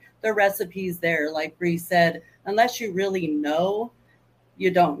 and like the recipes there, like Bree said, unless you really know,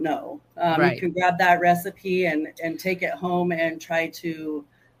 you don't know. You can grab that recipe and take it home and try to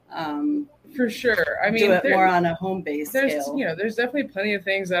for sure. I mean, do it more on a home-based scale. There's definitely plenty of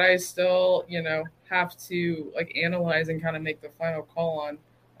things that I still, have to like analyze and kind of make the final call on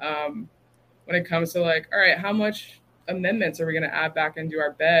when it comes to like, all right, how much amendments are we going to add back into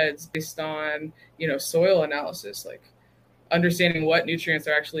our beds based on, soil analysis, like understanding what nutrients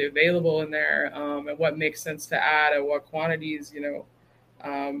are actually available in there, and what makes sense to add at what quantities,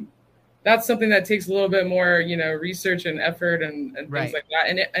 that's something that takes a little bit more, research and effort and things like that.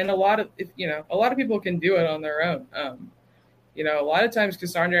 And a lot of people can do it on their own. A lot of times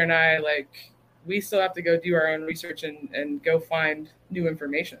Cassandra and I, like, we still have to go do our own research and go find new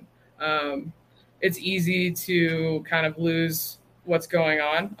information. It's easy to kind of lose what's going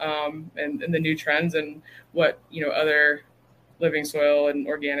on, and the new trends and what, other living soil and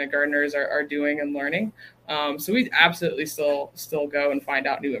organic gardeners are doing and learning. So we absolutely still go and find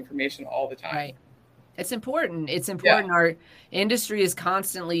out new information all the time. Right. It's important. Yeah. Our industry is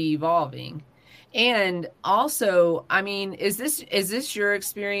constantly evolving. And also, I mean, is this your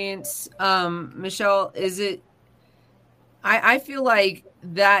experience, Michelle? Is it, I feel like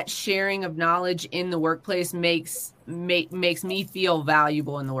that sharing of knowledge in the workplace makes me feel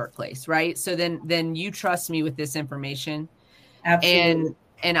valuable in the workplace, right? So then you trust me with this information. Absolutely.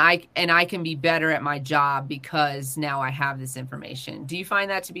 And I can be better at my job because now I have this information. Do you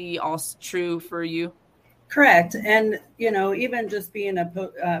find that to be also true for you? Correct. And, even just being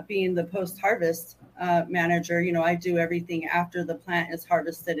the post-harvest manager, I do everything after the plant is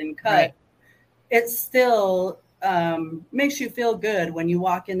harvested and cut. Right. It's still makes you feel good when you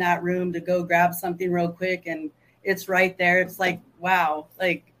walk in that room to go grab something real quick and it's right there. It's like, wow,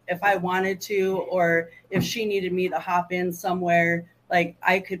 like if I wanted to, or if she needed me to hop in somewhere, like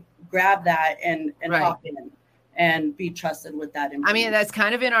I could grab that and hop in and be trusted with that information. I mean, that's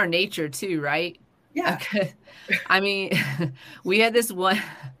kind of in our nature too, right? Yeah. I mean, we had this one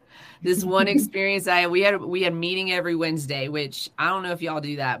experience. We had meeting every Wednesday, which I don't know if y'all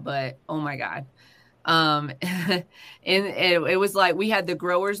do that, but oh my God. And it was like we had the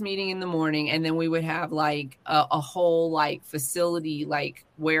growers meeting in the morning, and then we would have like a whole like facility, like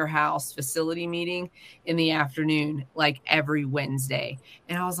warehouse facility meeting in the afternoon, like every Wednesday.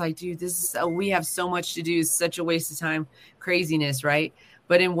 And I was like, dude, we have so much to do. It's such a waste of time, craziness, right?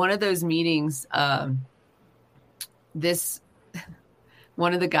 But in one of those meetings, one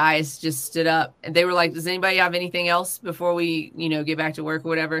of the guys just stood up and they were like, does anybody have anything else before we, get back to work or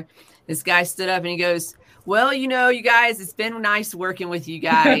whatever? This guy stood up and he goes, well, you guys, it's been nice working with you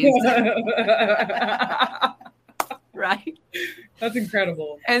guys. Right. That's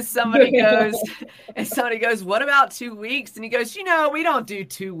incredible. And somebody goes, what about 2 weeks? And he goes, we don't do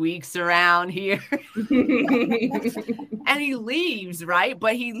 2 weeks around here. And he leaves, right?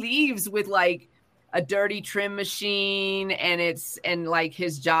 But he leaves with like a dirty trim machine, and like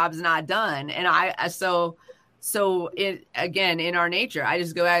his job's not done. And so it, again, in our nature, I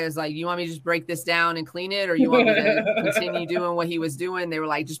just go out, it's like, you want me to just break this down and clean it, or you want me to continue doing what he was doing? They were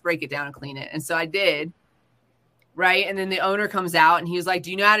like, just break it down and clean it. And so I did. Right. And then the owner comes out and he was like,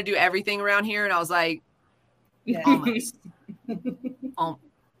 do you know how to do everything around here? And I was like, almost.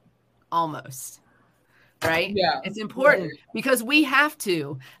 Almost. Right. Yeah. It's important because we have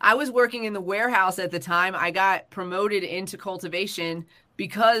to. I was working in the warehouse at the time. I got promoted into cultivation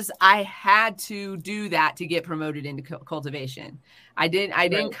because I had to do that to get promoted into cultivation. I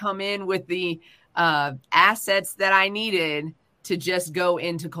didn't come in with the assets that I needed to just go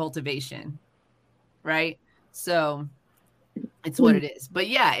into cultivation. Right. So it's what it is. But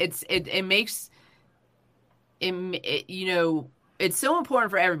yeah, it makes it, it's so important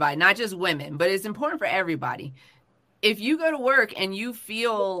for everybody, not just women, but it's important for everybody. If you go to work and you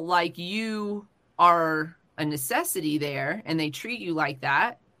feel like you are a necessity there and they treat you like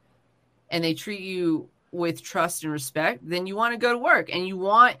that and they treat you with trust and respect, then you want to go to work and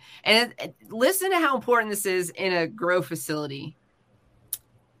listen to how important this is in a grow facility.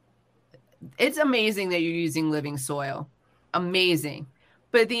 It's amazing that you're using living soil. Amazing.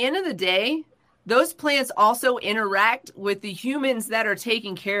 But at the end of the day, those plants also interact with the humans that are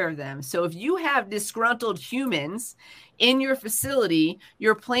taking care of them. So if you have disgruntled humans in your facility,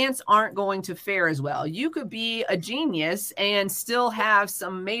 your plants aren't going to fare as well. You could be a genius and still have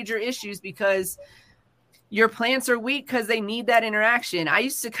some major issues because your plants are weak because they need that interaction. I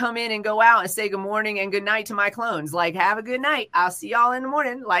used to come in and go out and say good morning and good night to my clones. Like, have a good night. I'll see y'all in the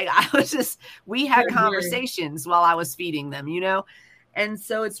morning. Like, we had conversations while I was feeding them, And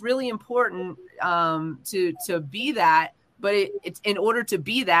so it's really important to be that. But it's in order to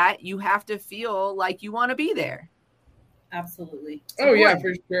be that, you have to feel like you want to be there. Absolutely. Yeah,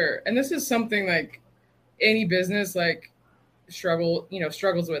 for sure. And this is something like any business like struggles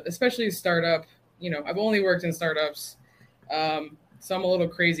with, especially startup. I've only worked in startups, so I'm a little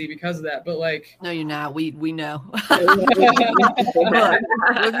crazy because of that. But like, no, you're not. We know. Look who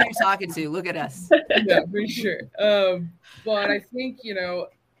you're talking to. Look at us. Yeah, for sure. But I think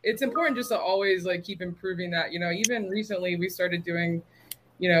it's important just to always like keep improving that. Even recently we started doing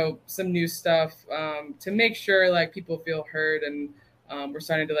some new stuff to make sure like people feel heard, and we're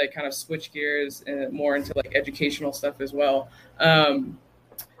starting to like kind of switch gears and more into like educational stuff as well.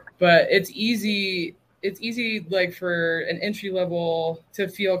 But it's easy like for an entry level to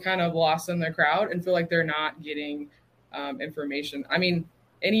feel kind of lost in the crowd and feel like they're not getting information. I mean,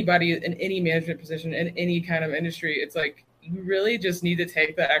 anybody in any management position in any kind of industry, it's like you really just need to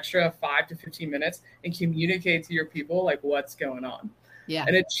take the extra 5 to 15 minutes and communicate to your people like what's going on. Yeah.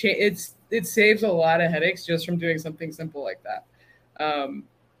 And it saves a lot of headaches just from doing something simple like that.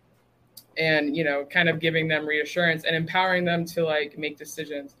 And kind of giving them reassurance and empowering them to like make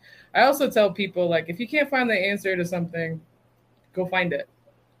decisions. I also tell people like, if you can't find the answer to something, go find it.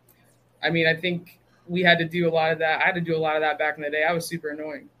 I mean, I think we had to do a lot of that. I had to do a lot of that back in the day. I was super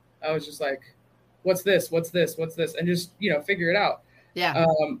annoying. I was just like, what's this? What's this? What's this? And just, figure it out. Yeah.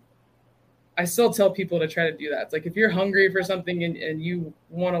 I still tell people to try to do that. It's like, if you're hungry for something and you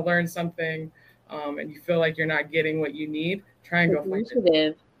want to learn something and you feel like you're not getting what you need, try and go find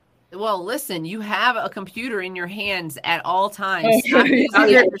it. Well, listen, you have a computer in your hands at all times. Before you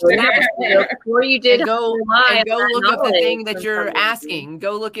did go look up the thing that you're asking.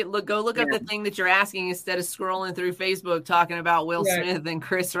 Go look up the thing that you're asking instead of scrolling through Facebook talking about Will Smith and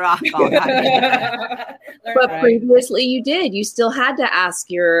Chris Rock. But previously you still had to ask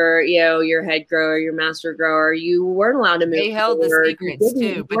your head grower, your master grower. You weren't allowed to move. They held the secrets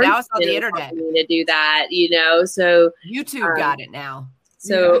too, but now it's on the internet to do that. So YouTube got it now.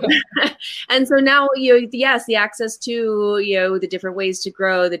 So, and so now, the access to, the different ways to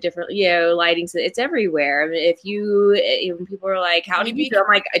grow, the different, lighting, so it's everywhere. I mean, when people are like, how do you do it? I'm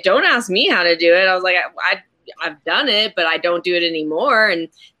like, don't ask me how to do it. I was like, I've done it, but I don't do it anymore. And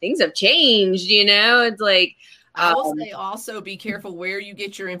things have changed, it's like, I will say also be careful where you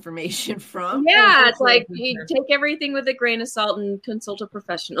get your information from. Yeah, it's like you take everything with a grain of salt and consult a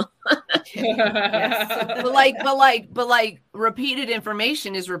professional. Yes. But like repeated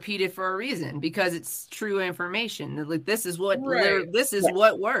information is repeated for a reason because it's true information. Like this is what this is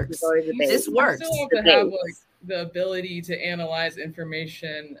what works. This works. You still have to have like the ability to analyze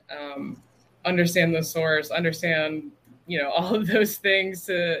information, understand the source, understand all of those things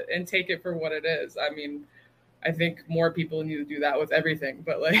and take it for what it is. I mean, I think more people need to do that with everything.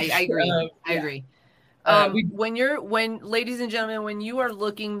 But like, I agree. I agree. When ladies and gentlemen, when you are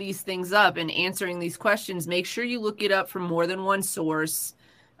looking these things up and answering these questions, make sure you look it up from more than one source.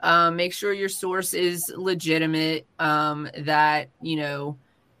 Make sure your source is legitimate, that, you know,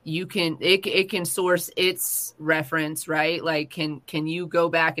 it can source its reference, right? Like, can you go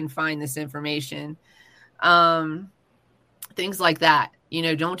back and find this information? Things like that, you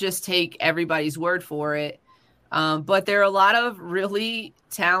know, don't just take everybody's word for it. But there are a lot of really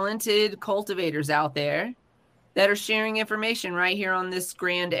talented cultivators out there that are sharing information right here on this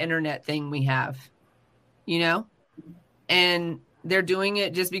grand internet thing we have, you know, and they're doing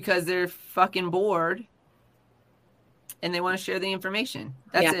it just because they're fucking bored and they want to share the information.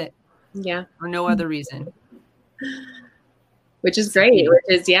 That's it. Yeah. For no other reason. Which is great. Which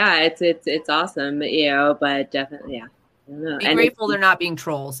is, it's awesome, you know, but definitely, yeah. Be grateful they're not being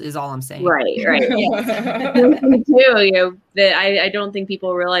trolls is all I'm saying. Right. Too, you know, that I don't think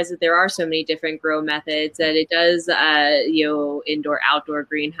people realize that there are so many different grow methods, that it does, you know, indoor, outdoor,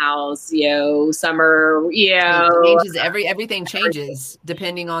 greenhouse, you know, summer, you know, it changes everything changes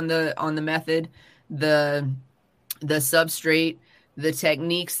depending on the method, the substrate, the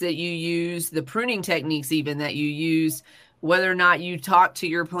techniques that you use, the pruning techniques even that you use, whether or not you talk to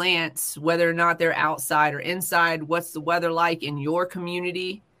your plants, whether or not they're outside or inside, what's the weather like in your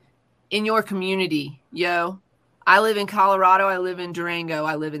community. Yo, I live in Colorado. I live in Durango.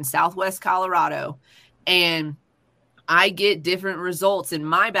 I live in Southwest Colorado, and I get different results in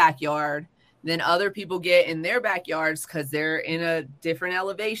my backyard than other people get in their backyards because they're in a different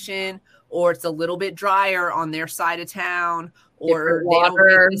elevation, or it's a little bit drier on their side of town, or they don't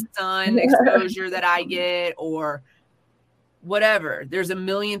get the sun exposure that I get, or whatever. There's a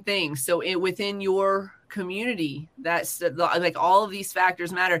million things. So within your community, that's like all of these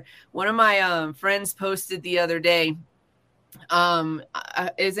factors matter. One of my friends posted the other day,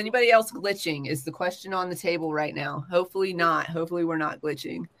 is anybody else glitching is the question on the table right now. Hopefully not. Hopefully we're not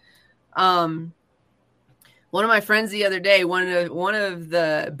glitching. One of my friends the other day, one of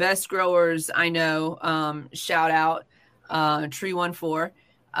the best growers I know, shout out, Tree14,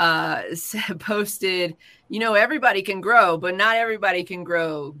 posted, you know, everybody can grow, but not everybody can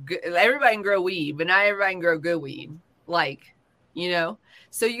grow. Everybody can grow weed, but not everybody can grow good weed. Like, you know,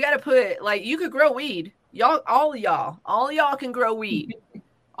 so you got to put, like, you could grow weed. All of y'all can grow weed.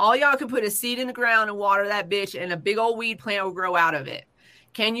 All y'all can put a seed in the ground and water that bitch, and a big old weed plant will grow out of it.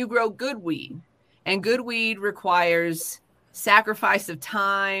 Can you grow good weed? And good weed requires sacrifice of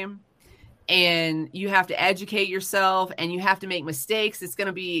time, and you have to educate yourself, and you have to make mistakes. It's going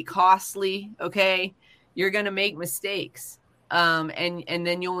to be costly. Okay. You're going to make mistakes. And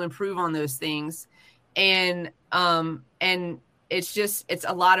then you'll improve on those things. And it's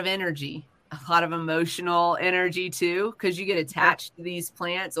a lot of energy, a lot of emotional energy too, because you get attached to these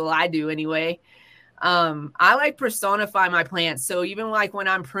plants. Well, I do anyway. I like personify my plants. So even like when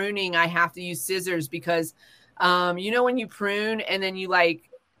I'm pruning, I have to use scissors because, you know, when you prune and then you like,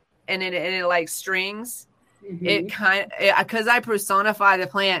 and it like strings, it kind of, because I personify the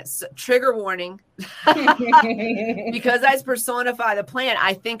plants. Trigger warning. Because I personify the plant,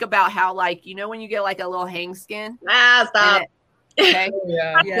 I think about how, like, you know, when you get like a little hang skin. Stop. Okay.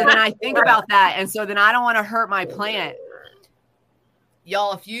 Yeah. So then I think about that, and so then I don't want to hurt my plant.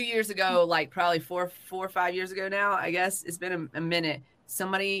 Y'all, a few years ago, like probably four or 5 years ago now, I guess it's been a minute.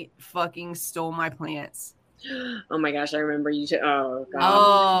 Somebody fucking stole my plants. Oh my gosh, I remember you. Oh god.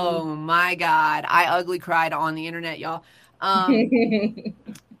 Oh my god, I ugly cried on the internet, y'all. I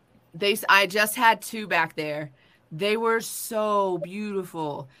just had two back there. They were so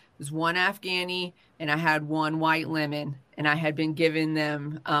beautiful. It was one Afghani and I had one white lemon, and I had been given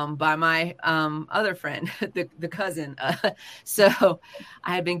them by my other friend, the cousin. So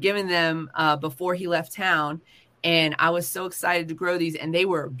I had been given them before he left town. And I was so excited to grow these, and they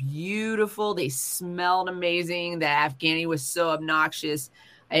were beautiful. They smelled amazing. The Afghani was so obnoxious.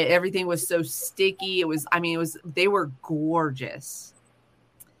 Everything was so sticky. They were gorgeous.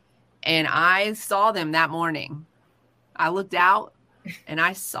 And I saw them that morning. I looked out and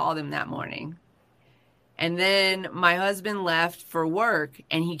I saw them that morning. And then my husband left for work,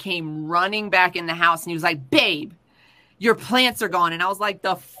 and he came running back in the house, and he was like, "Babe, your plants are gone." And I was like,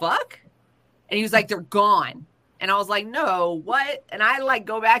 "The fuck?" And he was like, "They're gone." And I was like, "No, what?" And I like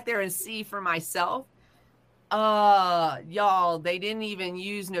go back there and see for myself. Y'all, they didn't even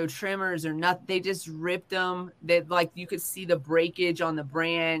use no trimmers or nothing. They just ripped them. They, like, you could see the breakage on the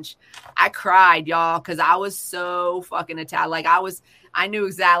branch. I cried, y'all, because I was so fucking attached. Like, I knew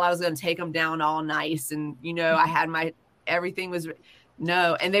exactly I was going to take them down all nice. And, you know, I had everything was,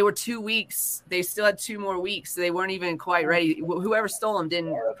 No. And they were 2 weeks. They still had 2 more weeks. So they weren't even quite ready. Whoever stole them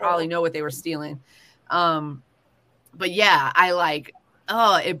didn't probably know what they were stealing. But yeah,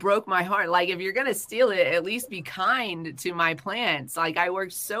 it broke my heart. Like, if you're going to steal it, at least be kind to my plants. Like, I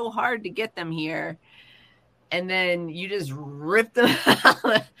worked so hard to get them here. And then you just rip them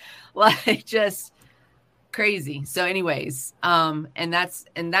out. Like, just crazy. So anyways, so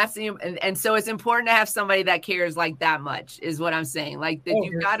it's important to have somebody that cares like that much is what I'm saying. Like, that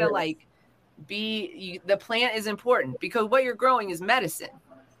you've got to the plant is important, because what you're growing is medicine,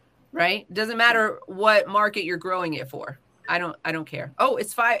 right? It doesn't matter what market you're growing it for. I don't care. Oh,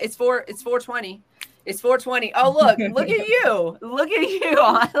 it's 420. It's 420. Oh, look at you. Look at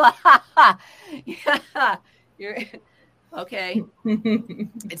you. Yeah. You're okay.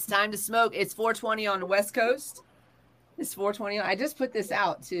 It's time to smoke. It's 420 on the West Coast. It's 420. I just put this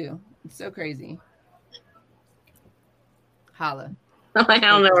out too. It's so crazy. Holla. I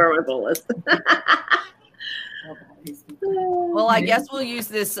don't know where my bowl is. Well, I guess we'll use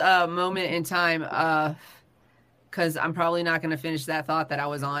this moment in time because I'm probably not going to finish that thought that I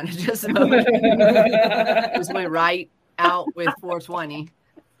was on. Just a moment. Just went right out with 420.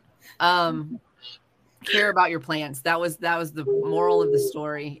 Care about your plants. That was the moral of the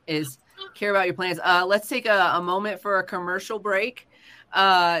story, is care about your plants. Let's take a moment for a commercial break.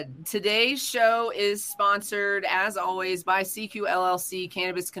 Today's show is sponsored, as always, by CQ LLC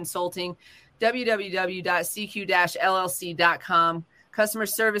Cannabis Consulting, www.cq-llc.com. Customer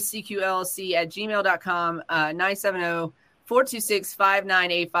service cqllc@gmail.com.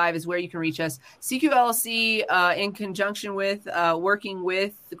 970-426-5985 is where you can reach us. CQ LLC, in conjunction with working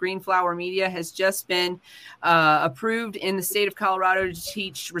with the Green Flower Media, has just been approved in the state of Colorado to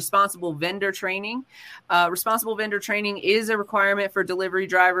teach responsible vendor training. Responsible vendor training is a requirement for delivery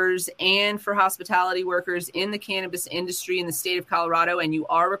drivers and for hospitality workers in the cannabis industry in the state of Colorado, and you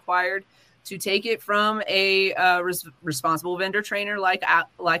are required to take it from a responsible vendor trainer like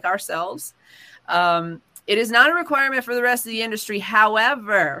ourselves. It is not a requirement for the rest of the industry.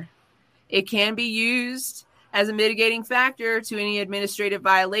 However, it can be used as a mitigating factor to any administrative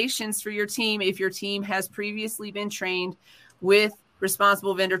violations for your team if your team has previously been trained with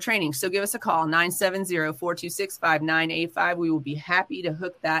responsible vendor training. So give us a call, 970-426-5985. We will be happy to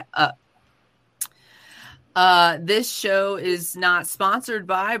hook that up. This show is not sponsored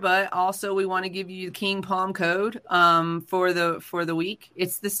by, but also we want to give you the King Palm code for the week.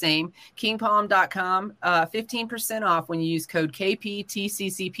 It's the same, kingpalm.com, 15% off when you use code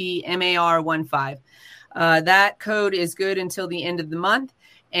KPTCCPMAR15. That code is good until the end of the month,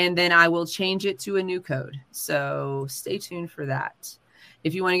 and then I will change it to a new code. So stay tuned for that.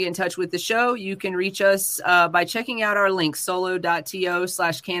 If you want to get in touch with the show, you can reach us by checking out our link,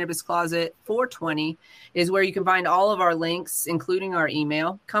 solo.to/cannabiscloset420 is where you can find all of our links, including our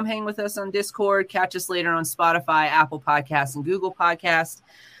email. Come hang with us on Discord. Catch us later on Spotify, Apple Podcasts, and Google Podcasts.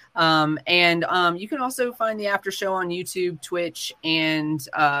 And you can also find the after show on YouTube, Twitch, and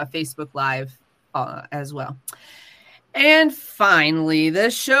Facebook Live as well. And finally,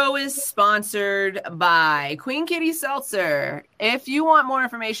 the show is sponsored by Queen Kitty Seltzer. If you want more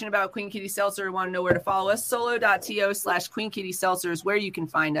information about Queen Kitty Seltzer or want to know where to follow us, solo.to/Queen Kitty Seltzer is where you can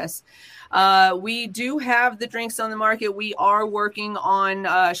find us. We do have the drinks on the market. We are working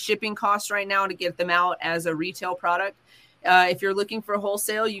on shipping costs right now to get them out as a retail product. If you're looking for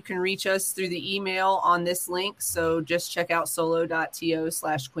wholesale, you can reach us through the email on this link. So just check out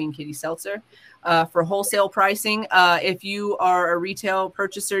solo.to/Queen Kitty Seltzer. For wholesale pricing, if you are a retail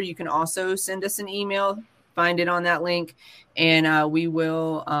purchaser, you can also send us an email, find it on that link, and we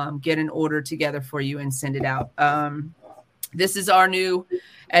will get an order together for you and send it out. This is our new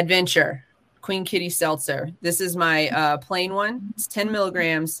adventure, Queen Kitty Seltzer. This is my plain one. It's 10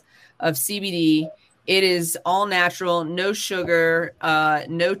 milligrams of CBD. It is all natural, no sugar,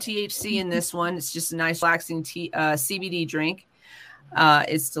 no THC in this one. It's just a nice relaxing CBD drink.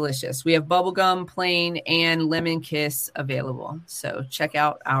 It's delicious. We have bubblegum, plain, and lemon kiss available. So check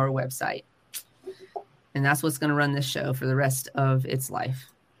out our website. And that's what's going to run this show for the rest of its life.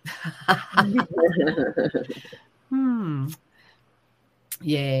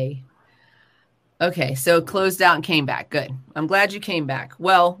 Yay. Okay, so closed out and came back. Good. I'm glad you came back.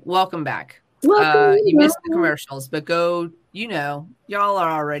 Well, welcome back. You missed the commercials, but go, y'all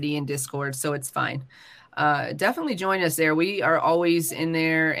are already in Discord, so it's fine. Definitely join us there. We are always in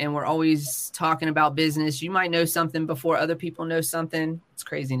there and we're always talking about business. You might know something before other people know something. It's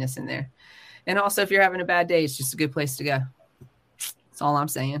craziness in there. And also, if you're having a bad day, it's just a good place to go. That's all I'm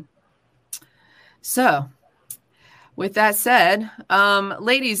saying. So With that said,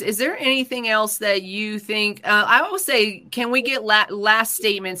 ladies, is there anything else that you think, I will say, can we get last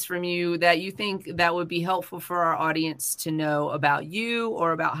statements from you that you think that would be helpful for our audience to know about you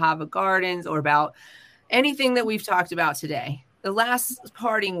or about Hava Gardens or about anything that we've talked about today? The last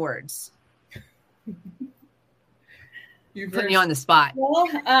parting words. Putting you on the spot. Well,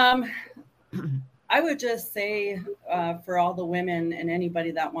 I would just say for all the women and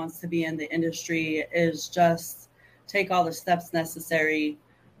anybody that wants to be in the industry is just take all the steps necessary.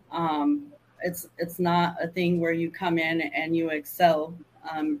 It's not a thing where you come in and you excel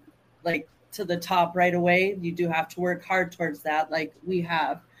like to the top right away. You do have to work hard towards that. Like we've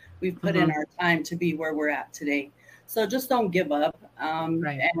put in our time to be where we're at today. So just don't give up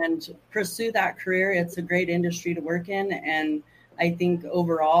and pursue that career. It's a great industry to work in. And I think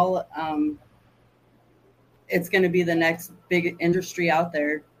overall, it's going to be the next big industry out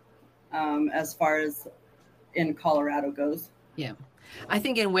there as far as in Colorado goes. Yeah. I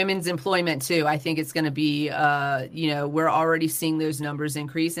think in women's employment too, I think it's going to be, we're already seeing those numbers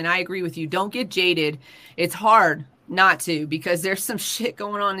increase. And I agree with you. Don't get jaded. It's hard not to, because there's some shit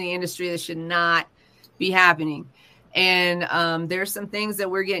going on in the industry that should not be happening. And there's some things that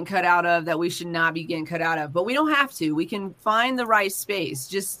we're getting cut out of that we should not be getting cut out of, but we don't have to. We can find the right space.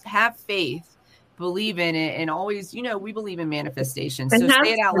 Just have faith. Believe in it, and always, we believe in manifestation. So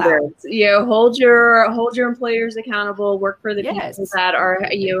say it out loud. Hold your employers accountable. Work for the people that are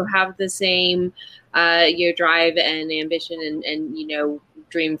have the same drive and ambition and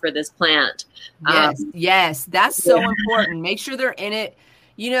dream for this plant. Yes, that's so important. Make sure they're in it.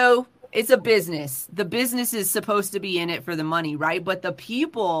 It's a business. The business is supposed to be in it for the money, right? But the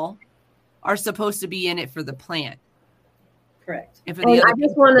people are supposed to be in it for the plant. Correct. And I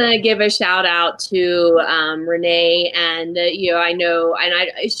just want to give a shout out to Renee, and I know,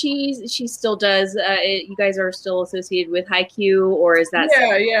 and she still does. You guys are still associated with HiQ, or is that?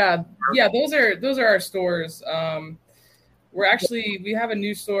 Yeah. Those are our stores. We have a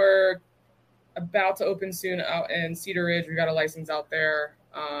new store about to open soon out in Cedar Ridge. We got a license out there.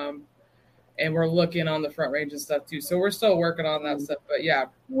 And we're looking on the Front Range and stuff too. So we're still working on that stuff, but yeah.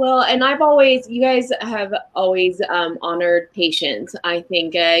 Well, and you guys have always honored patients. I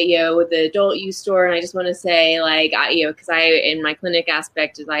think, with the adult use store, and I just want to say, because in my clinic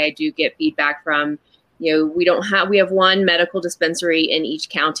aspect, I do get feedback from, we have one medical dispensary in each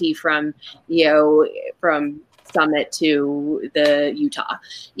county from Summit to the Utah,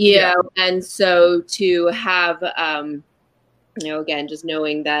 and so to have, again, just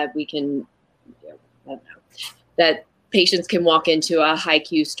knowing that we can, that patients can walk into a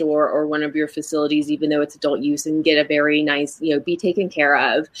HiQ store or one of your facilities, even though it's adult use, and get a very nice, be taken care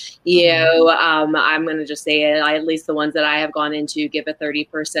of. I'm going to just say it. At least the ones that I have gone into give a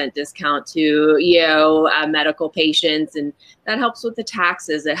 30% discount to, medical patients. And that helps with the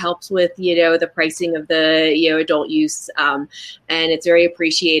taxes. It helps with, the pricing of the, adult use. And it's very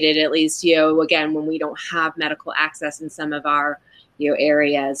appreciated, at least, again, when we don't have medical access in some of our,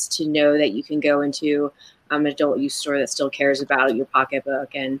 areas, to know that you can go into an adult use store that still cares about your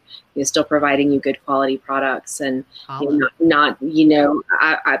pocketbook and still providing you good quality products, and not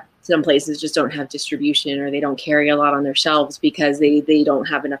some places just don't have distribution, or they don't carry a lot on their shelves because they don't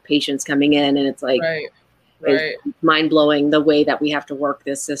have enough patients coming in, and it's like it's mind blowing the way that we have to work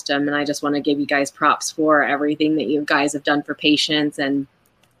this system. And I just want to give you guys props for everything that you guys have done for patients and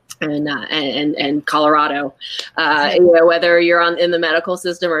Colorado, whether you're in the medical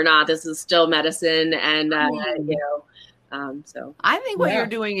system or not, this is still medicine. And, so I think what you're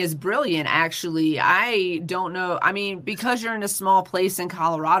doing is brilliant. Actually, I don't know. I mean, because you're in a small place in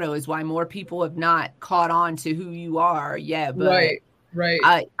Colorado is why more people have not caught on to who you are. Yeah. But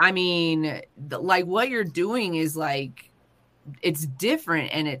right. I mean, what you're doing is it's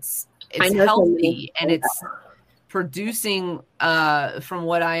different, and it's healthy, and it's producing, from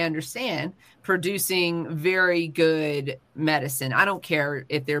what I understand, producing very good medicine. I don't care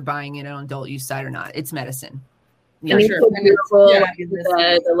if they're buying it on adult use side or not. It's medicine. Yeah, sure. Beautiful,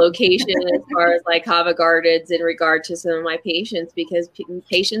 the location as far as Hava Gardens in regard to some of my patients, because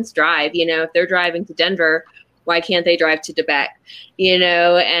patients drive. If they're driving to Denver, why can't they drive to Quebec?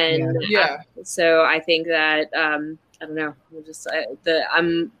 So I think that I don't know. We'll just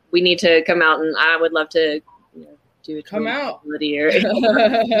we need to come out, and I would love to. Come out.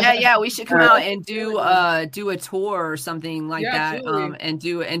 Yeah, we should come out and do a tour or something like that. Absolutely. and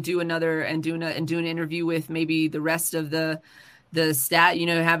do an interview with maybe the rest of the stat,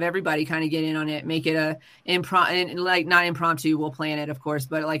 have everybody kind of get in on it, make it a not impromptu, we'll plan it, of course,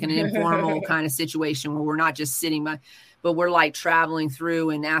 but an informal kind of situation where we're not just sitting by. but we're like traveling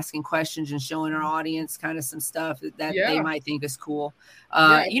through and asking questions and showing our audience kind of some stuff that they might think is cool.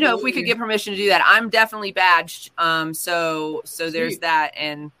 If we could get permission to do that, I'm definitely badged. So there's that.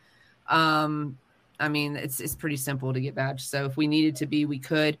 And, I mean, it's pretty simple to get badged. So if we needed to be, we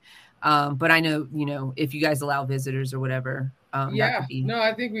could. But I know, if you guys allow visitors or whatever, that could be. No,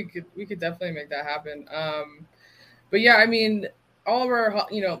 I think we could definitely make that happen. But yeah, I mean,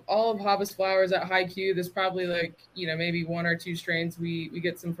 all of Hava's flowers at high Q, there's probably like, maybe one or two strains. We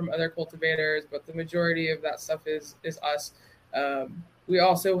get some from other cultivators, but the majority of that stuff is us. We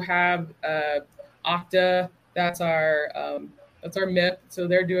also have Octa. That's our MIP. So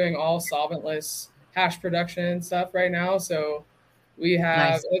they're doing all solventless hash production stuff right now. So we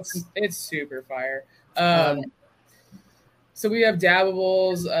have it's super fire. So we have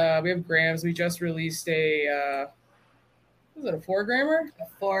dabbables, we have grams. We just released a 4-grammer?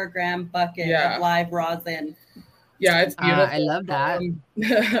 A 4-gram bucket of live rosin. Yeah, it's beautiful. I love that.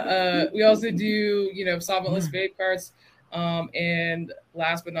 We also do, solventless vape carts. And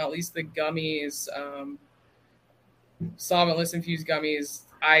last but not least, the gummies, solventless infused gummies.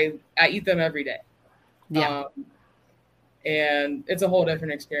 I eat them every day. Yeah. And it's a whole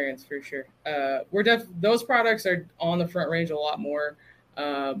different experience for sure. Those products are on the front range a lot more.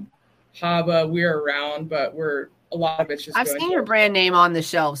 Hava, we're around, but a lot of it's just. I've seen your brand name on the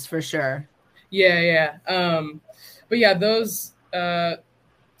shelves for sure. Yeah. But yeah, those.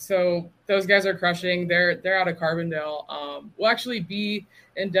 So those guys are crushing. They're out of Carbondale. We'll actually be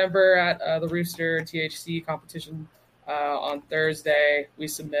in Denver at the Rooster THC competition on Thursday. We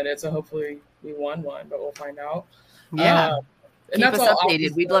submitted, so hopefully we won one, but we'll find out. Yeah. Keep us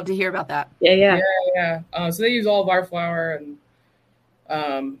updated. We'd love to hear about that. Yeah. So they use all of our flour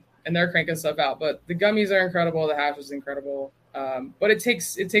and they're cranking stuff out. But the gummies are incredible. The hash is incredible. But it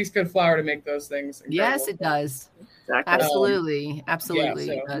takes good flour to make those things incredible. Yes, it does. Exactly. Absolutely.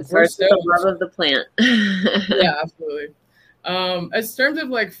 Yeah, it does. First, the love of the plant. Yeah, absolutely. As terms of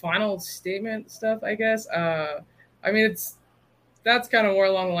like final statement stuff, I guess. I mean, that's kind of more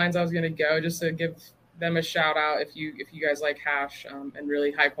along the lines I was going to go, just to give them a shout out if you guys like hash and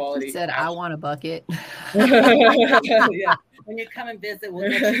really high quality. She said, hash. I want a bucket. Yeah. When you come and visit,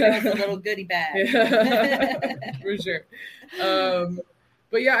 we'll get you guys a little goodie bag. For sure.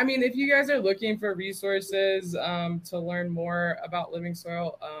 But yeah, I mean, if you guys are looking for resources to learn more about living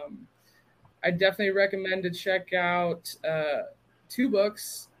soil, I definitely recommend to check out 2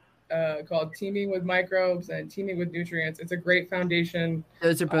 books called Teaming with Microbes and Teaming with Nutrients. It's a great foundation.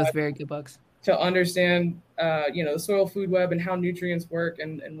 Those are both very good books. To understand, the soil food web and how nutrients work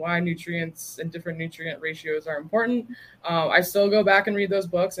and why nutrients and different nutrient ratios are important. I still go back and read those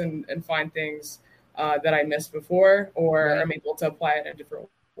books and find things that I missed before, or I'm able to apply it in a different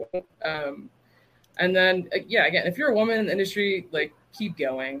way. And then, again, if you're a woman in the industry, like, keep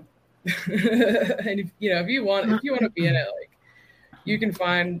going. And if you want to be in it, like, you can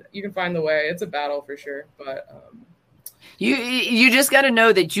find the way. It's a battle for sure, but. You just got to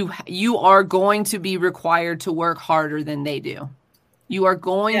know that you are going to be required to work harder than they do. You are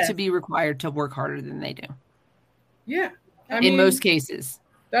going to be required to work harder than they do. Yeah. In most cases.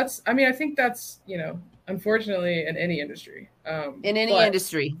 I think that's, unfortunately in any industry. In any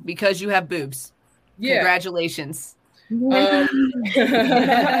industry, because you have boobs. Yeah. Congratulations. I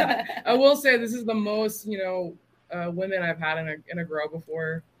will say this is the most, women I've had in a grow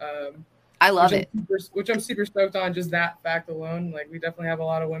before. I love it. Which I'm super stoked on, just that fact alone. Like, we definitely have a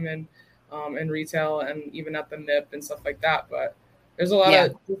lot of women in retail and even at the MIP and stuff like that. But there's a lot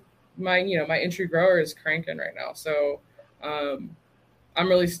of my entry grower is cranking right now. So I'm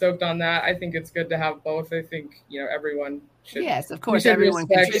really stoked on that. I think it's good to have both. I think, everyone should. Yes, of course, everyone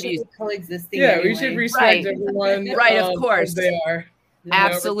contributes. Coexisting. Yeah, anyway. We should respect everyone. Right, of course. They are.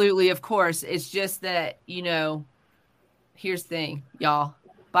 Absolutely, of course. It's just that, here's the thing, y'all.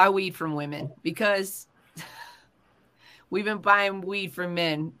 Buy weed from women, because we've been buying weed from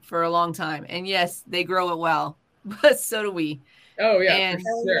men for a long time. And yes, they grow it well, but so do we. Oh, yeah. And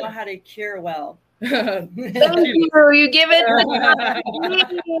we know how to cure well. Thank you. You give it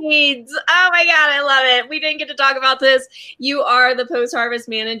needs. Oh my God, I love it. We didn't get to talk about this. You are the post-harvest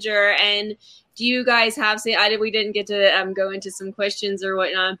manager, and do you guys have we didn't get to go into some questions or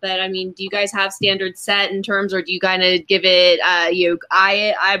whatnot, but I mean, do you guys have standards set in terms, or do you kind of give it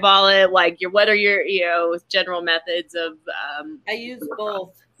eyeball it, like what are your general methods of I use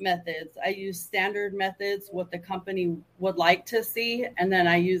both methods. I use standard methods, what the company would like to see, and then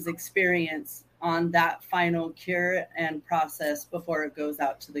I use experience on that final cure and process before it goes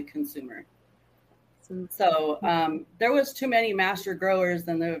out to the consumer. So there was too many master growers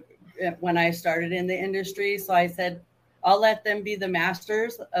when I started in the industry. So I said, I'll let them be the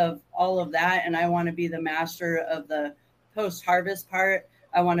masters of all of that. And I want to be the master of the post-harvest part.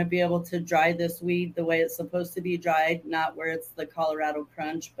 I want to be able to dry this weed the way it's supposed to be dried, not where it's the Colorado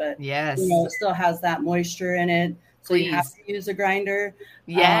crunch, but yes, it still has that moisture in it. So Please. You have to use a grinder.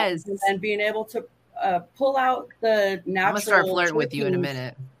 Yes. And being able to pull out the natural. I'm gonna start flirting with you in a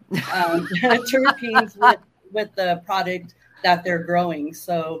minute. Terpenes with the product that they're growing.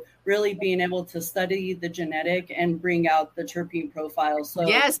 So really being able to study the genetic and bring out the terpene profile. So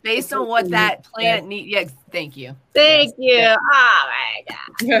yes, based on what that plant needs. Yes, thank you. Thank you. Yes. Oh my God.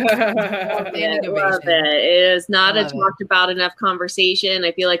 Love it. It is not a talked about enough conversation.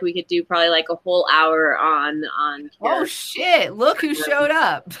 I feel like we could do probably like a whole hour on. Oh shit! Look who showed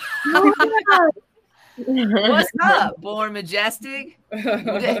up. What's up, Born Majestic?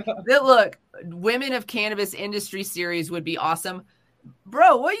 Look, Women of Cannabis Industry series would be awesome.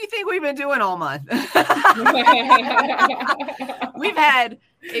 Bro, what do you think we've been doing all month? We've had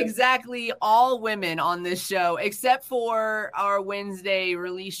exactly all women on this show, except for our Wednesday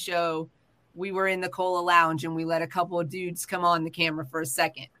release show. We were in the Cola Lounge and we let a couple of dudes come on the camera for a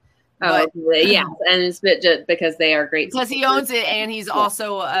second. Oh, yeah, and it's just because they are great. Because he owns it and he's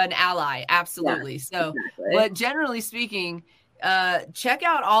also an ally. Absolutely. Yeah, so, exactly. But generally speaking, check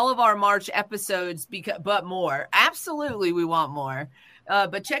out all of our March episodes, but more. Absolutely, we want more.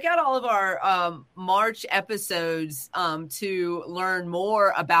 But check out all of our March episodes to learn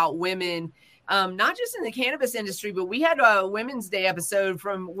more about women, not just in the cannabis industry, but we had a Women's Day episode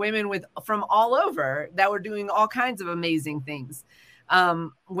from women from all over that were doing all kinds of amazing things.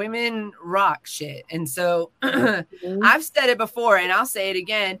 Women rock shit. And so I've said it before and I'll say it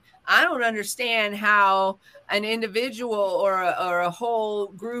again. I don't understand how an individual or a whole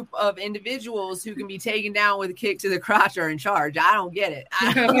group of individuals who can be taken down with a kick to the crotch are in charge. I don't get it.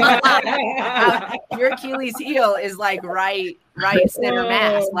 Your Achilles heel is like right center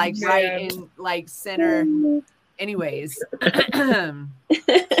mass, like right in like center. Anyways.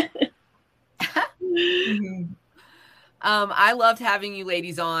 I loved having you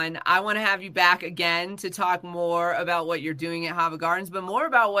ladies on. I want to have you back again to talk more about what you're doing at Hava Gardens, but more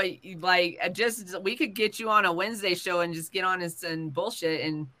about what you like. We could get you on a Wednesday show and just get on and bullshit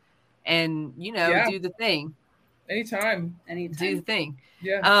and do the thing. Anytime. Do the thing.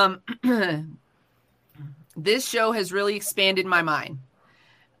 Yeah. This show has really expanded my mind.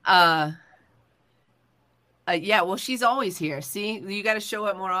 Yeah, well, she's always here. See, you got to show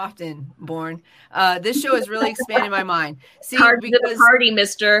up more often, Born. This show has really expanded my mind. See, because to the party,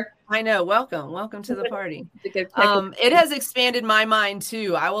 mister. I know. Welcome to the party. It has expanded my mind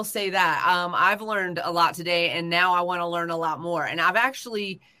too. I will say that. I've learned a lot today, and now I want to learn a lot more. And I've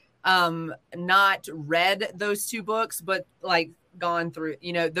actually not read those two books, but like gone through.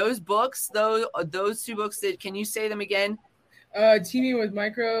 Those books, those two books. Can you say them again? Teaming with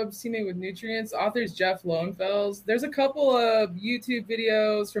Microbes, Teaming with Nutrients, authors Jeff Lowenfels. There's a couple of YouTube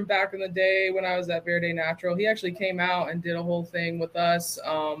videos from back in the day when I was at Verde Natural. He actually came out and did a whole thing with us.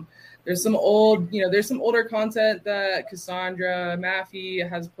 There's some older content that Cassandra Maffey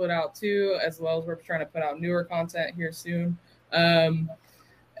has put out too, as well as we're trying to put out newer content here soon. A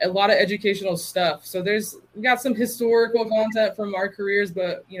lot of educational stuff. So we got some historical content from our careers,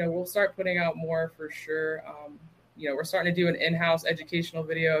 but we'll start putting out more for sure. We're starting to do an in-house educational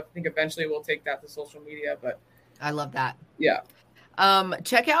video. I think eventually we'll take that to social media, but I love that. Yeah.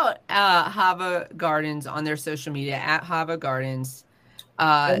 Check out Hava Gardens on their social media at Hava Gardens.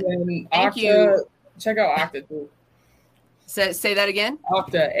 And then thank you. Check out Octa too. Say that again.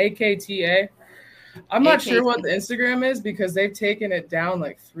 Octa, AKTA. I'm not sure what the Instagram is because they've taken it down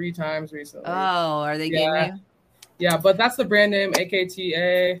like 3 times recently. Oh, are they getting you? Yeah, but that's the brand name,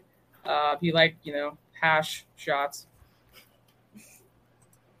 AKTA. If you like, hash shots.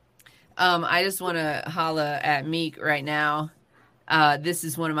 I just want to holla at Meek right now. This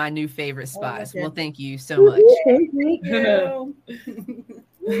is one of my new favorite spots. Well, thank you so much. Thank you.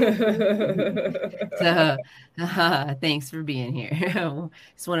 Thanks for being here.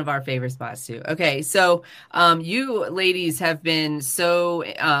 It's one of our favorite spots too. Okay, so you ladies have been so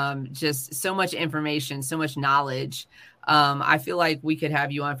just so much information, so much knowledge. I feel like we could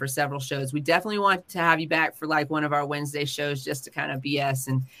have you on for several shows. We definitely want to have you back for like one of our Wednesday shows just to kind of BS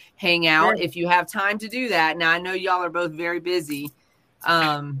and hang out if you have time to do that. Now I know y'all are both very busy.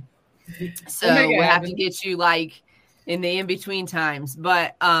 So we'll have to get you like in the in-between times,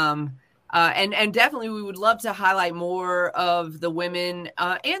 but and definitely we would love to highlight more of the women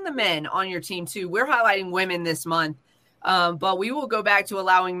and the men on your team too. We're highlighting women this month. But we will go back to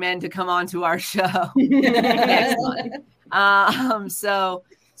allowing men to come on to our show next month. So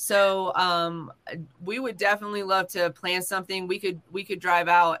So we would definitely love to plan something. We could drive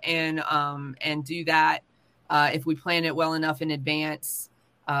out and do that if we plan it well enough in advance,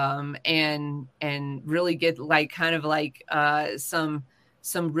 and really get like kind of like some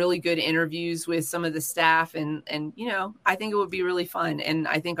really good interviews with some of the staff, and I think it would be really fun, and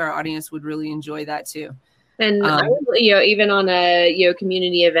I think our audience would really enjoy that too. And even on a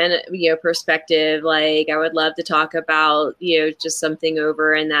community event perspective, like I would love to talk about just something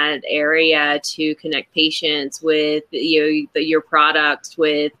over in that area to connect patients with your products,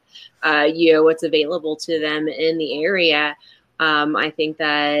 with what's available to them in the area. I think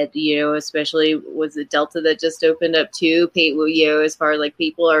that especially was it Delta that just opened up too. As far as like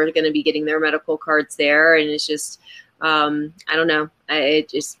people are going to be getting their medical cards there, and it's just. I don't know. I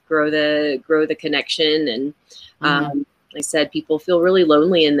just grow the connection. And like I said, people feel really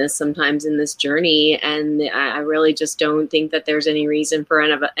lonely in this sometimes in this journey. And I really just don't think that there's any reason for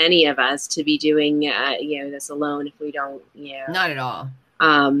any of us to be doing, this alone if we don't, Not at all.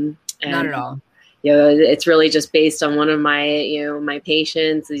 Not at all. It's really just based on one of my, my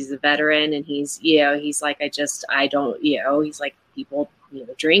patients. He's a veteran, and he's like, I don't, he's like, people,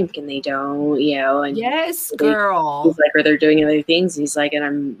 drink and they don't, and yes, girl. He's like, or they're doing other things. He's like, and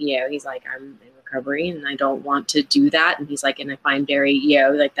I'm, he's like, I'm in recovery and I don't want to do that. And he's like, and if I'm very,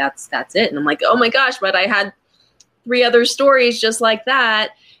 like that's it. And I'm like, oh my gosh, but I had 3 other stories just like that,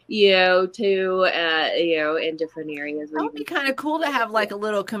 in different areas. That would be kind of cool to have like a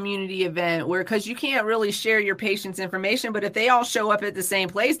little community event where, because you can't really share your patient's information, but if they all show up at the the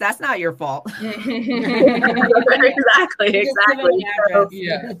place, that's not your fault. Exactly. So,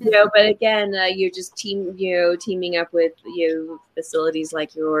 but again, you're just teaming up with facilities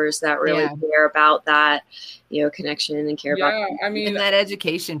like yours that really care about that, connection and care about. I mean, and that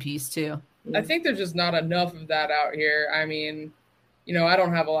education piece too. I think there's just not enough of that out here. I mean, I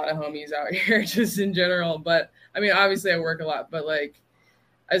don't have a lot of homies out here just in general, but I mean, obviously I work a lot, but like,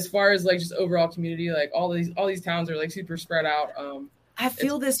 as far as like just overall community, like all these towns are like super spread out. I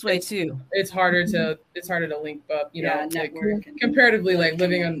feel this way too. It's harder to link up, like comparatively, like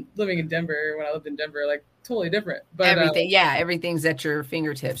living in Denver. When I lived in Denver, like totally different. But everything's at your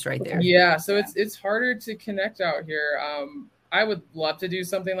fingertips right there. Yeah, so it's harder to connect out here. I would love to do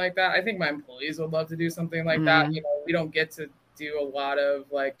something like that. I think my employees would love to do something like that. We don't get to do a lot of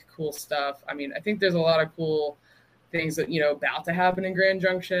like cool stuff. I mean, I think there's a lot of cool things that about to happen in Grand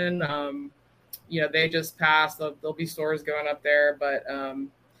Junction. They just passed. There'll be stores going up there, but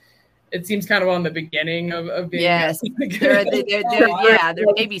it seems kind of on the beginning of being. Yes, they're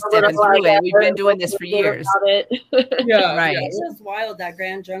baby stepping through it. We've been doing this for years. Right. It's just wild that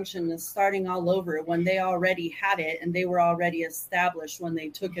Grand Junction is starting all over when they already had it and they were already established when they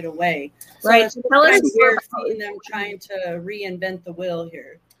took it away. So right. Tell us we're seeing them trying to reinvent the wheel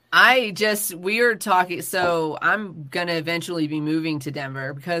here. We are talking, so I'm going to eventually be moving to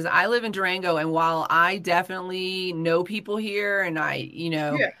Denver because I live in Durango, and while I definitely know people here and I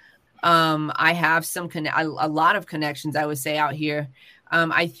have a lot of connections, I would say, out here.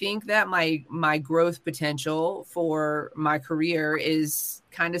 I think that my growth potential for my career is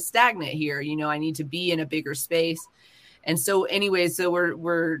kind of stagnant here. I need to be in a bigger space. And so anyway, so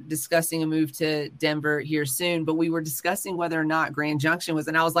we're discussing a move to Denver here soon, but we were discussing whether or not Grand Junction was,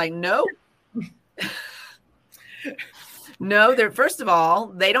 and I was like, no. No, first of all,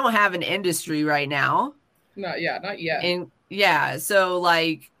 they don't have an industry right now. Not yet. And so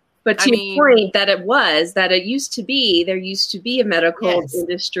like, but to your point that it used to be, there used to be a medical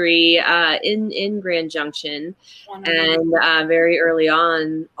industry in Grand Junction, and very early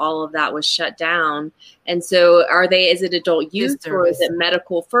on, all of that was shut down. And so is it adult use or is it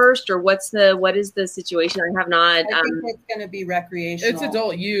medical first, or what is the situation? I have not. I think it's going to be recreational. It's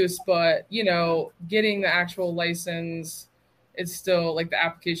adult use, but getting the actual license, it's still like the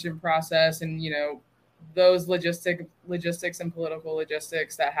application process and, those logistics and political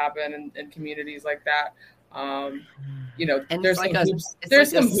logistics that happen in communities like that. And there's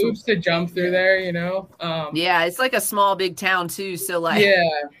some hoops to jump through there, it's like a small big town too. So like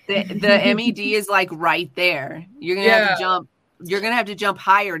the MED is like right there. You're gonna have to jump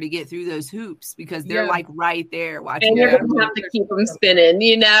higher to get through those hoops because they're like right there watching. And you're gonna have to keep them spinning,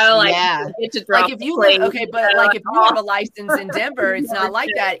 Like if you like if you have a license in Denver, it's not like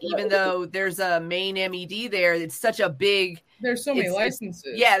that. Even though there's a main MED there, it's such a big. There's so many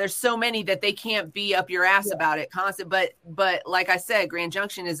licenses. There's so many that they can't be up your ass about it constant. But like I said, Grand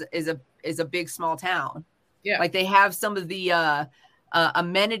Junction is a big small town. Yeah, like they have some of the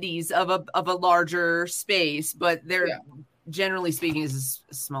amenities of a larger space, but generally speaking, is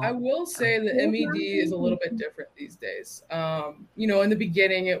small. I will say the MED is a little bit different these days. You know, in the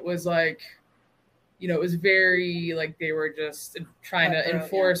beginning, it was like, you know, it was very like they were just trying to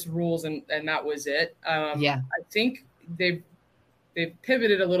enforce rules, and that was it. I think they've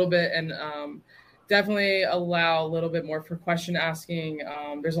pivoted a little bit and definitely allow a little bit more for question asking.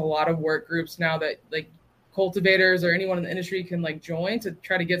 There's a lot of work groups now that like cultivators or anyone in the industry can like join to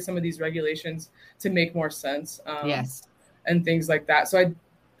try to get some of these regulations to make more sense. And things like that. So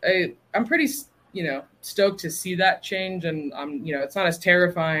I'm pretty, you know, stoked to see that change, and you know, it's not as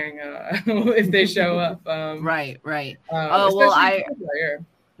terrifying if they show up. Right. Well,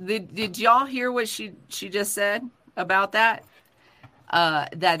 did y'all hear what she just said about that?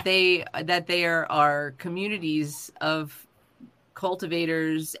 That there are communities of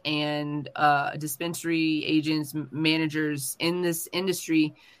cultivators and dispensary agents, managers in this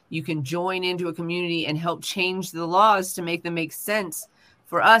industry. You can join into a community and help change the laws to make them make sense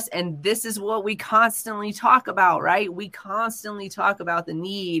for us. And this is what we constantly talk about, right? We constantly talk about the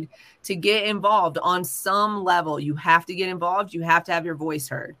need to get involved on some level. You have to get involved. You have to have your voice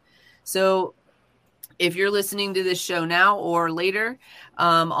heard. So if you're listening to this show now or later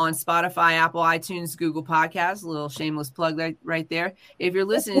on Spotify, Apple, iTunes, Google Podcasts, a little shameless plug right there. If you're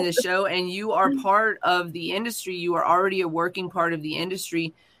listening to this show and you are part of the industry, you are already a working part of the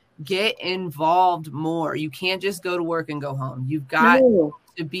industry, get involved more. You can't just go to work and go home. You've got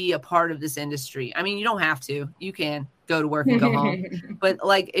to be a part of this industry. I mean, you don't have to. You can go to work and go home. But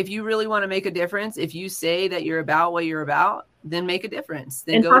like, if you really want to make a difference, if you say that you're about what you're about, then make a difference.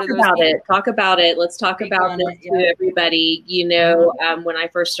 Then and go talk to those about people. it. Talk about it. Let's talk about this to everybody. You know, when I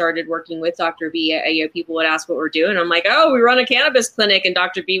first started working with Dr. B, you know, people would ask what we're doing. I'm like, oh, we run a cannabis clinic. And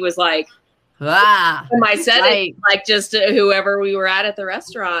Dr. B was like, in my setting, like just whoever we were at the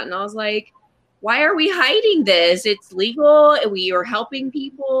restaurant. And I was like, why are we hiding this? It's legal. We are helping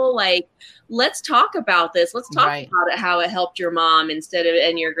people. Like, let's talk about this. Let's talk about it, how it helped your mom and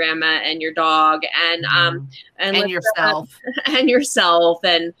your grandma and your dog and yourself and yourself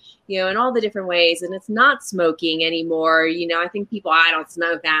and, you know, in all the different ways. And it's not smoking anymore. You know, I think people, I don't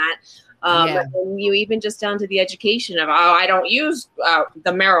smoke that. And you even just down to the education of, I don't use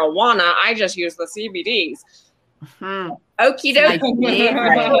the marijuana. I just use the CBDs. Okie dokie.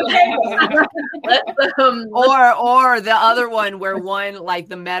 Or the other one where one, like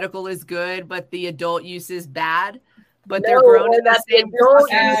the medical is good, but the adult use is bad. But they're grown in the same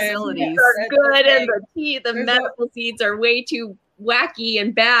facilities. Are good, and the medical seeds are way too wacky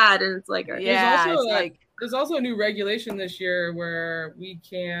and bad. And it's like, there's also a new regulation this year where we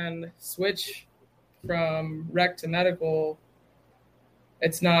can switch from rec to medical.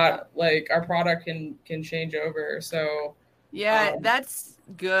 It's not like our product can change over. So that's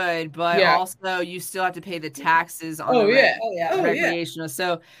good, but also you still have to pay the taxes on the recreational.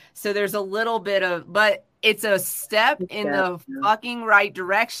 So there's a little bit of, but it's a step in the fucking right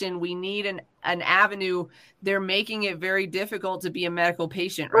direction. We need an avenue. They're making it very difficult to be a medical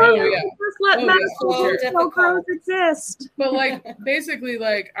patient right now. Just let medical growth exist. But like basically,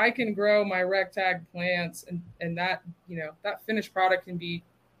 like I can grow my rec tag plants and that, you know, that finished product can be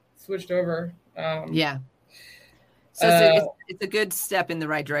switched over. So it's a good step in the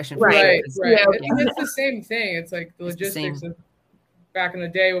right direction. Right. It's the same thing. It's like the logistics of back in the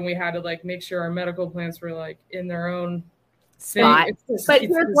day when we had to like make sure our medical plants were like in their own spot. But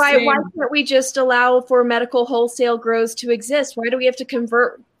here's why can't we just allow for medical wholesale grows to exist? Why do we have to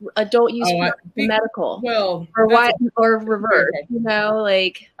convert adult use to medical? Well, or reverse, you know,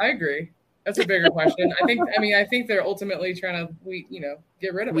 like I agree. That's a bigger question. I think they're ultimately trying to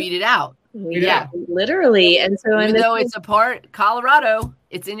get rid of weed it out. Literally. And so even though it's a part Colorado,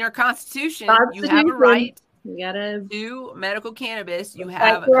 it's in your constitution. You have a right to medical cannabis. You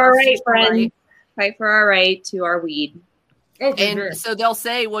have fight for our right, friends. Fight for our right to our weed. So they'll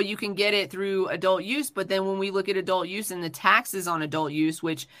say, well, you can get it through adult use, but then when we look at adult use and the taxes on adult use,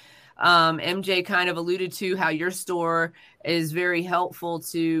 which MJ kind of alluded to, how your store is very helpful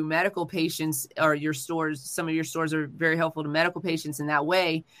to medical patients, or some of your stores are very helpful to medical patients in that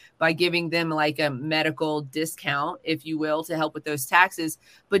way by giving them like a medical discount, if you will, to help with those taxes.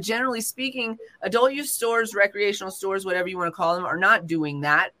 But generally speaking, adult use stores, recreational stores, whatever you want to call them, are not doing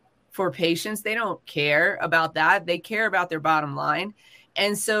that for patients. They don't care about that. They care about their bottom line.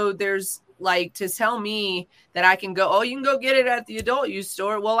 And so there's like, to tell me that I can go, you can go get it at the adult use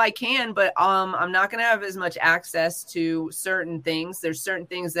store. Well, I can, but I'm not going to have as much access to certain things. There's certain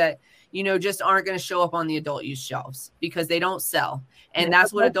things that, you know, just aren't going to show up on the adult use shelves because they don't sell. And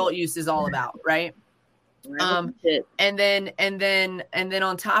that's what adult use is all about, right? And then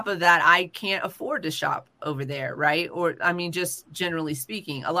on top of that, I can't afford to shop over there, right? Or I mean, just generally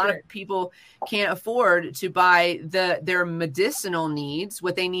speaking, a lot of people can't afford to buy their medicinal needs,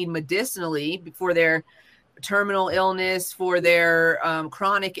 what they need medicinally for their terminal illness, for their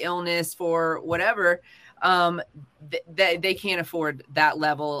chronic illness, for whatever. They can't afford that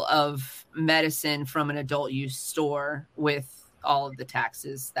level of medicine from an adult use store with all of the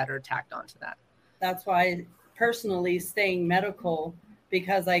taxes that are tacked onto that. That's why personally staying medical,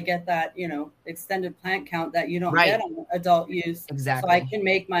 because I get that, extended plant count that you don't get on adult use. Exactly. So I can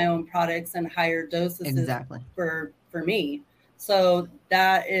make my own products and higher doses for me. So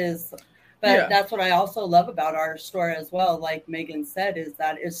that is, but that's what I also love about our store as well. Like Megan said, is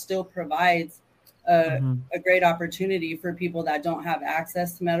that it still provides a great opportunity for people that don't have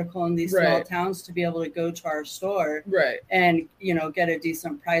access to medical in these small towns to be able to go to our store and, get a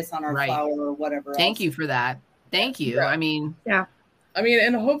decent price on our flour or whatever. Thank you for that. Thank you. I mean,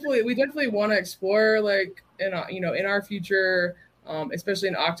 and hopefully we definitely want to explore like, in our future, especially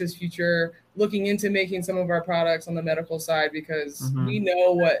in Octa's future, looking into making some of our products on the medical side, because we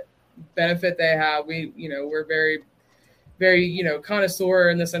know what benefit they have. We're very, very, connoisseur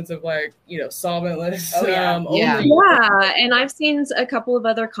in the sense of like, solventless. And I've seen a couple of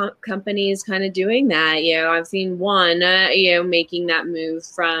other companies kind of doing that. I've seen one, making that move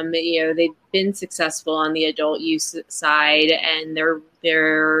from, they've been successful on the adult use side, and they're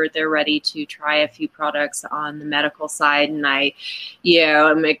ready to try a few products on the medical side. And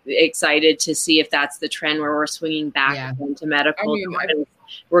I'm excited to see if that's the trend where we're swinging back into medical.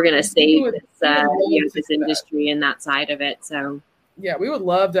 We're going to save this industry and that side of it. So we would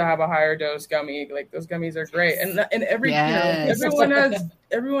love to have a higher dose gummy. Like those gummies are great, and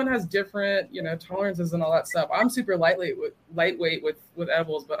everyone has different tolerances and all that stuff. I'm super lightweight with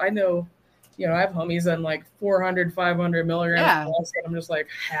edibles, but I know I have homies on like 400, 500 milligrams. And I'm just like,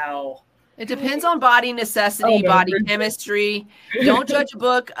 how? It depends on body necessity, body chemistry. Don't judge a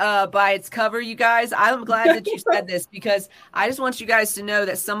book by its cover, you guys. I'm glad that you said this, because I just want you guys to know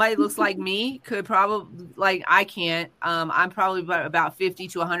that somebody that looks like me could probably, like, I can't. I'm probably about 50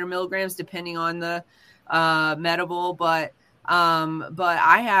 to 100 milligrams, depending on the medical. But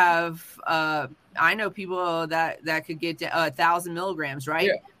I have, I know people that could get to 1,000 milligrams, right?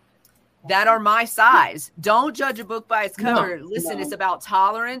 Yeah. That are my size. Don't judge a book by its cover. Listen, it's about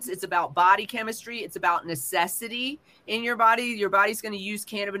tolerance. It's about body chemistry. It's about necessity in your body. Your body's going to use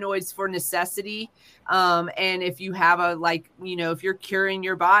cannabinoids for necessity. And if you have if you're curing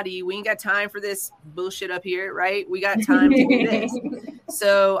your body, we ain't got time for this bullshit up here, right? We got time to do this.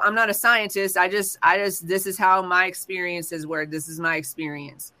 So I'm not a scientist. I just, this is how my experience has worked. This is my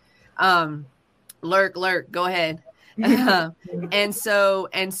experience. Lurk, go ahead. And so,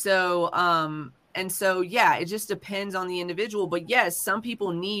 it just depends on the individual. But yes, some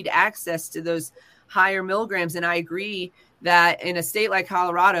people need access to those higher milligrams. And I agree that in a state like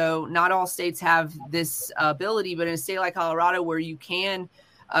Colorado, not all states have this ability, but in a state like Colorado where you can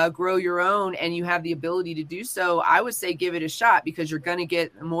grow your own and you have the ability to do so, I would say give it a shot, because you're going to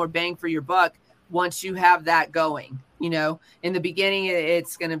get more bang for your buck once you have that going. In the beginning,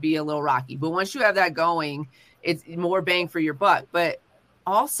 it's going to be a little rocky, but once you have that going, it's more bang for your buck. But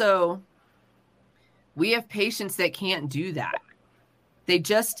also, we have patients that can't do that. They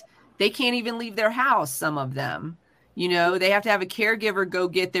can't even leave their house. Some of them, they have to have a caregiver go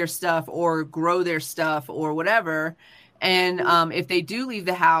get their stuff or grow their stuff or whatever. And if they do leave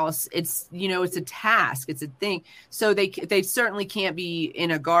the house, it's, it's a task, it's a thing. So they certainly can't be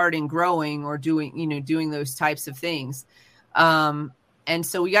in a garden growing or doing those types of things. And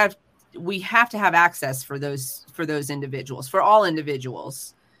so we have to have access for those individuals, for all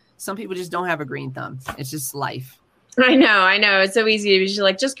individuals. Some people just don't have a green thumb. It's just life. I know. It's so easy to be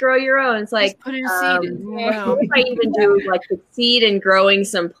like, just grow your own. It's like, just put in seed. What if I even do like the seed and growing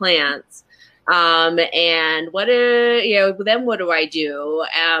some plants? And then what do I do?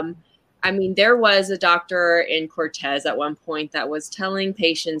 There was a doctor in Cortez at one point that was telling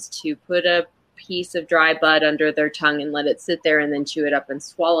patients to put a piece of dry bud under their tongue and let it sit there and then chew it up and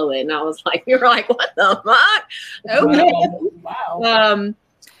swallow it. And I was like, what the fuck? Okay. Wow.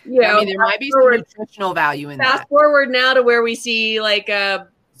 There might be some nutritional value in that. Fast forward now to where we see like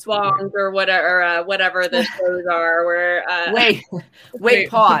Swans or whatever the shows are. Where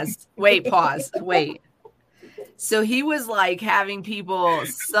pause. So he was like having people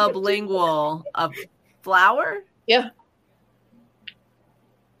sublingual of flour. Yeah.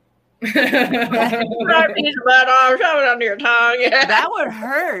 That would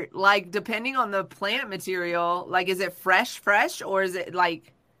hurt. Like, depending on the plant material, like, is it fresh, or is it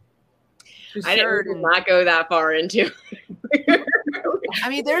like? I did not go that far into. I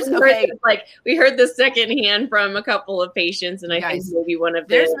mean, there's we heard this secondhand from a couple of patients, and I think maybe one of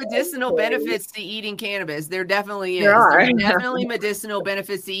there's medicinal benefits to eating cannabis. There definitely is. There's definitely medicinal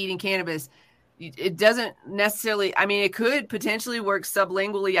benefits to eating cannabis. It doesn't necessarily, I mean, it could potentially work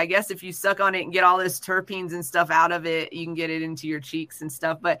sublingually. I guess if you suck on it and get all this terpenes and stuff out of it, you can get it into your cheeks and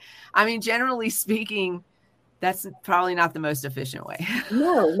stuff. But I mean, generally speaking, that's probably not the most efficient way.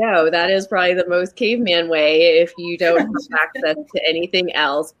 No, that is probably the most caveman way if you don't have access to anything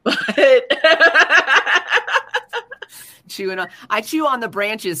else. But I chew on the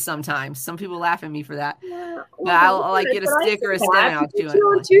branches sometimes. Some people laugh at me for that. Yeah, but I'll like get a stick or a stem and I'll chew it.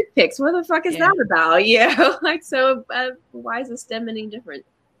 On toothpicks. What the fuck is that about? Yeah, like so. Why is the stem any different?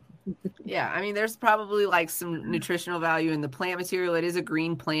 Yeah, I mean, there's probably like some nutritional value in the plant material. It is a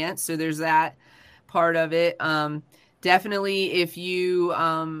green plant, so there's that part of it. Definitely, if you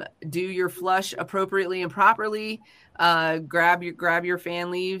do your flush appropriately and properly, grab your fan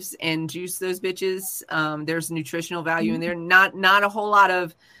leaves and juice those bitches. There's nutritional value in there. Not a whole lot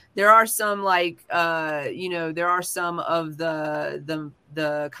of. There are some like there are some of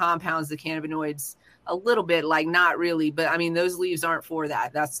the compounds, the cannabinoids, a little bit, like not really, but I mean those leaves aren't for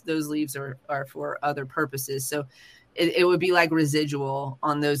that. Those leaves are for other purposes. So it would be like residual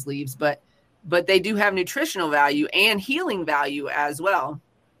on those leaves, but they do have nutritional value and healing value as well.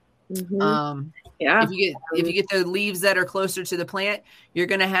 Mm-hmm. If you get the leaves that are closer to the plant, you're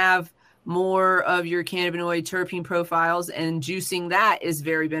going to have more of your cannabinoid terpene profiles, and juicing that is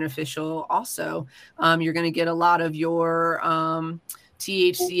very beneficial. Also, you're going to get a lot of your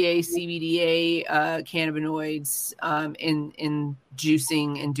THCA, CBDA cannabinoids in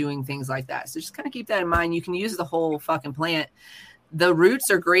juicing and doing things like that. So just kind of keep that in mind. You can use the whole fucking plant. The roots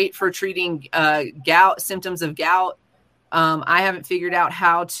are great for treating gout, symptoms of gout. I haven't figured out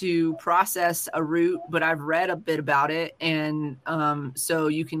how to process a root, but I've read a bit about it. And so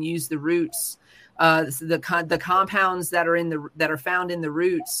you can use the roots. The compounds that are found in the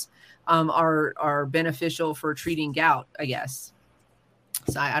roots are beneficial for treating gout, I guess.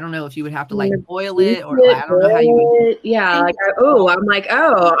 So I don't know if you would have to like boil it, or I don't know how you would. Yeah, I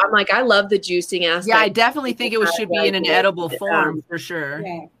love the juicing aspect. Yeah, I definitely think it should be in an edible form for sure.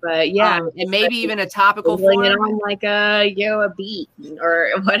 Yeah. But and maybe even a topical form, it on like a beet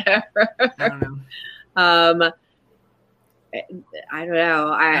or whatever. I don't know. I don't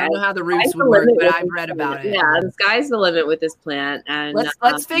know. I don't know how the roots would work, but I've read about it. Yeah, the sky's the limit with this plant, and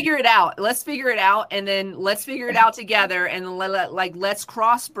let's figure it out. Let's figure it out, and then let's figure it out together, and let's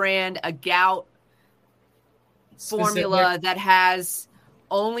cross brand a gout formula that has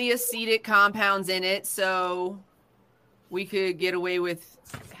only acetic compounds in it, so we could get away with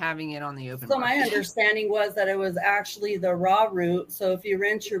having it on the open market. My understanding was that it was actually the raw root. So if you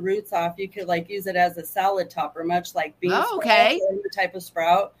rinse your roots off, you could like use it as a salad topper, much like bean sprouts or the type of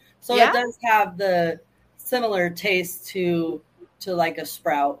sprout. So it does have the similar taste to like a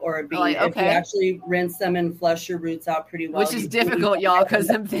sprout or a bean. If you actually rinse them and flush your roots out pretty well. Which is difficult, y'all, because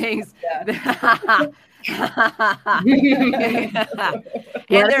them things. And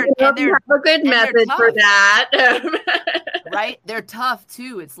they're a good method for that. Right, they're tough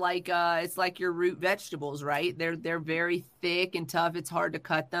too. It's like your root vegetables, right? They're very thick and tough. It's hard to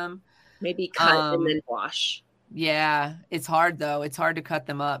cut them. Maybe cut and then wash. Yeah, it's hard though. It's hard to cut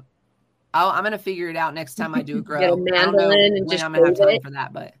them up. I'm gonna figure it out next time I do a grow. Get a mandolin and just I'm gonna have time for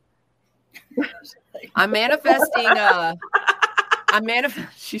that, but I'm manifesting.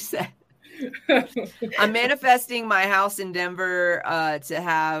 She said. I'm manifesting my house in Denver to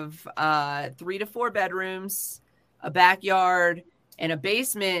have 3 to 4 bedrooms, a backyard, and a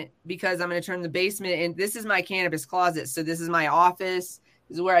basement, because I'm going to turn the basement in. This is my cannabis closet. So this is my office.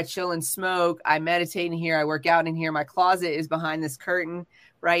 This is where I chill and smoke. I meditate in here. I work out in here. My closet is behind this curtain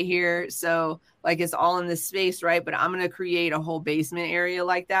right here. So like it's all in this space, right? But I'm going to create a whole basement area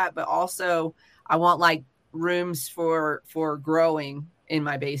like that. But also I want like rooms for growing in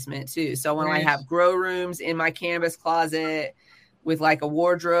my basement too. So when I have grow rooms in my cannabis closet with like a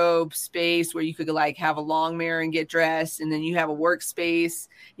wardrobe space where you could like have a long mirror and get dressed, and then you have a workspace,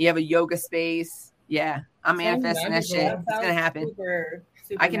 you have a yoga space. Yeah, I'm manifesting that shit. It's gonna happen. Super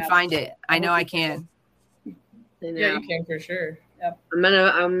I can find it. I know I can. Yeah, you can for sure. Yep.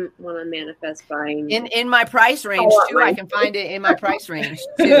 I'm want to manifest buying in my price range too. I can find it in my price range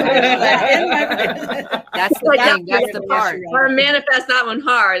too. That's the thing. That's the part. Or manifest that one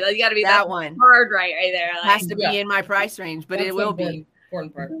hard. You got to be that one hard right there. Like, has to be in my price range, but it will be.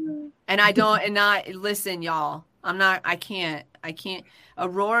 Important part. And I don't. And not listen, y'all. I'm not. I can't.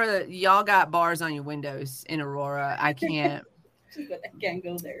 Aurora. Y'all got bars on your windows in Aurora. I can't. But I can't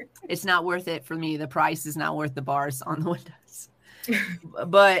go there. It's not worth it for me. The price is not worth the bars on the windows.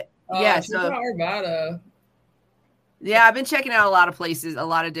 But yeah, so Arvada. Yeah, I've been checking out a lot of places, a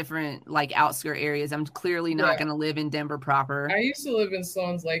lot of different like outskirt areas. I'm clearly not going to live in Denver proper. I used to live in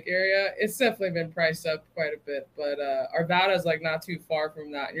Sloan's Lake area. It's definitely been priced up quite a bit, but Arvada is like not too far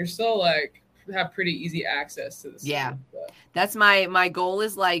from that. And you're still like have pretty easy access to the city. Yeah, that's my goal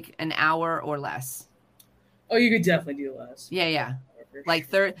is like an hour or less. Oh, you could definitely do less. Yeah. Like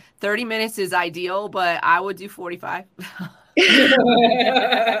 30 minutes is ideal, but I would do 45 for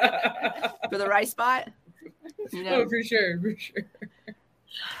the right spot. You know? Oh, for sure.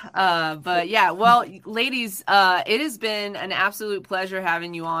 But yeah, well, ladies, it has been an absolute pleasure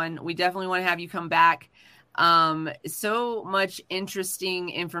having you on. We definitely want to have you come back. So much interesting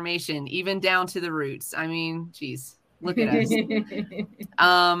information, even down to the roots. I mean, geez, look at us.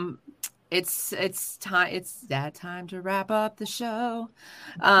 It's that time to wrap up the show.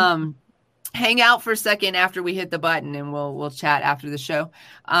 Hang out for a second after we hit the button and we'll chat after the show.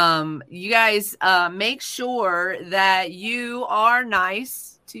 You guys, make sure that you are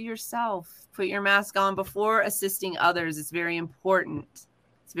nice to yourself. Put your mask on before assisting others. It's very important.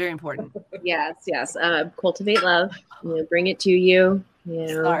 It's very important. Yes. Cultivate love. Bring it to you.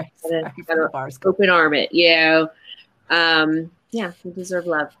 Sorry open arm it. You deserve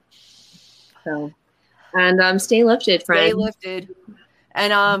love. So, and stay lifted, friend. Stay lifted.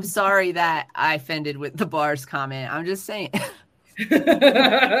 And I'm sorry that I offended with the bars comment. I'm just saying.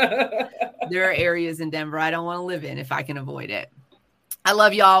 There are areas in Denver I don't want to live in if I can avoid it. I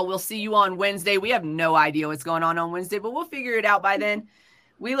love y'all. We'll see you on Wednesday. We have no idea what's going on Wednesday, but we'll figure it out by then.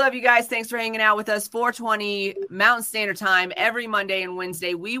 We love you guys. Thanks for hanging out with us. 4:20 Mountain Standard Time every Monday and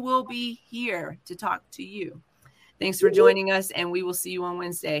Wednesday. We will be here to talk to you. Thanks for joining us, and we will see you on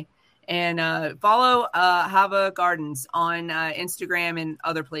Wednesday. And follow Hava Gardens on Instagram and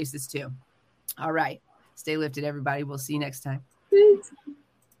other places too. All right. Stay lifted, everybody. We'll see you next time. Thanks.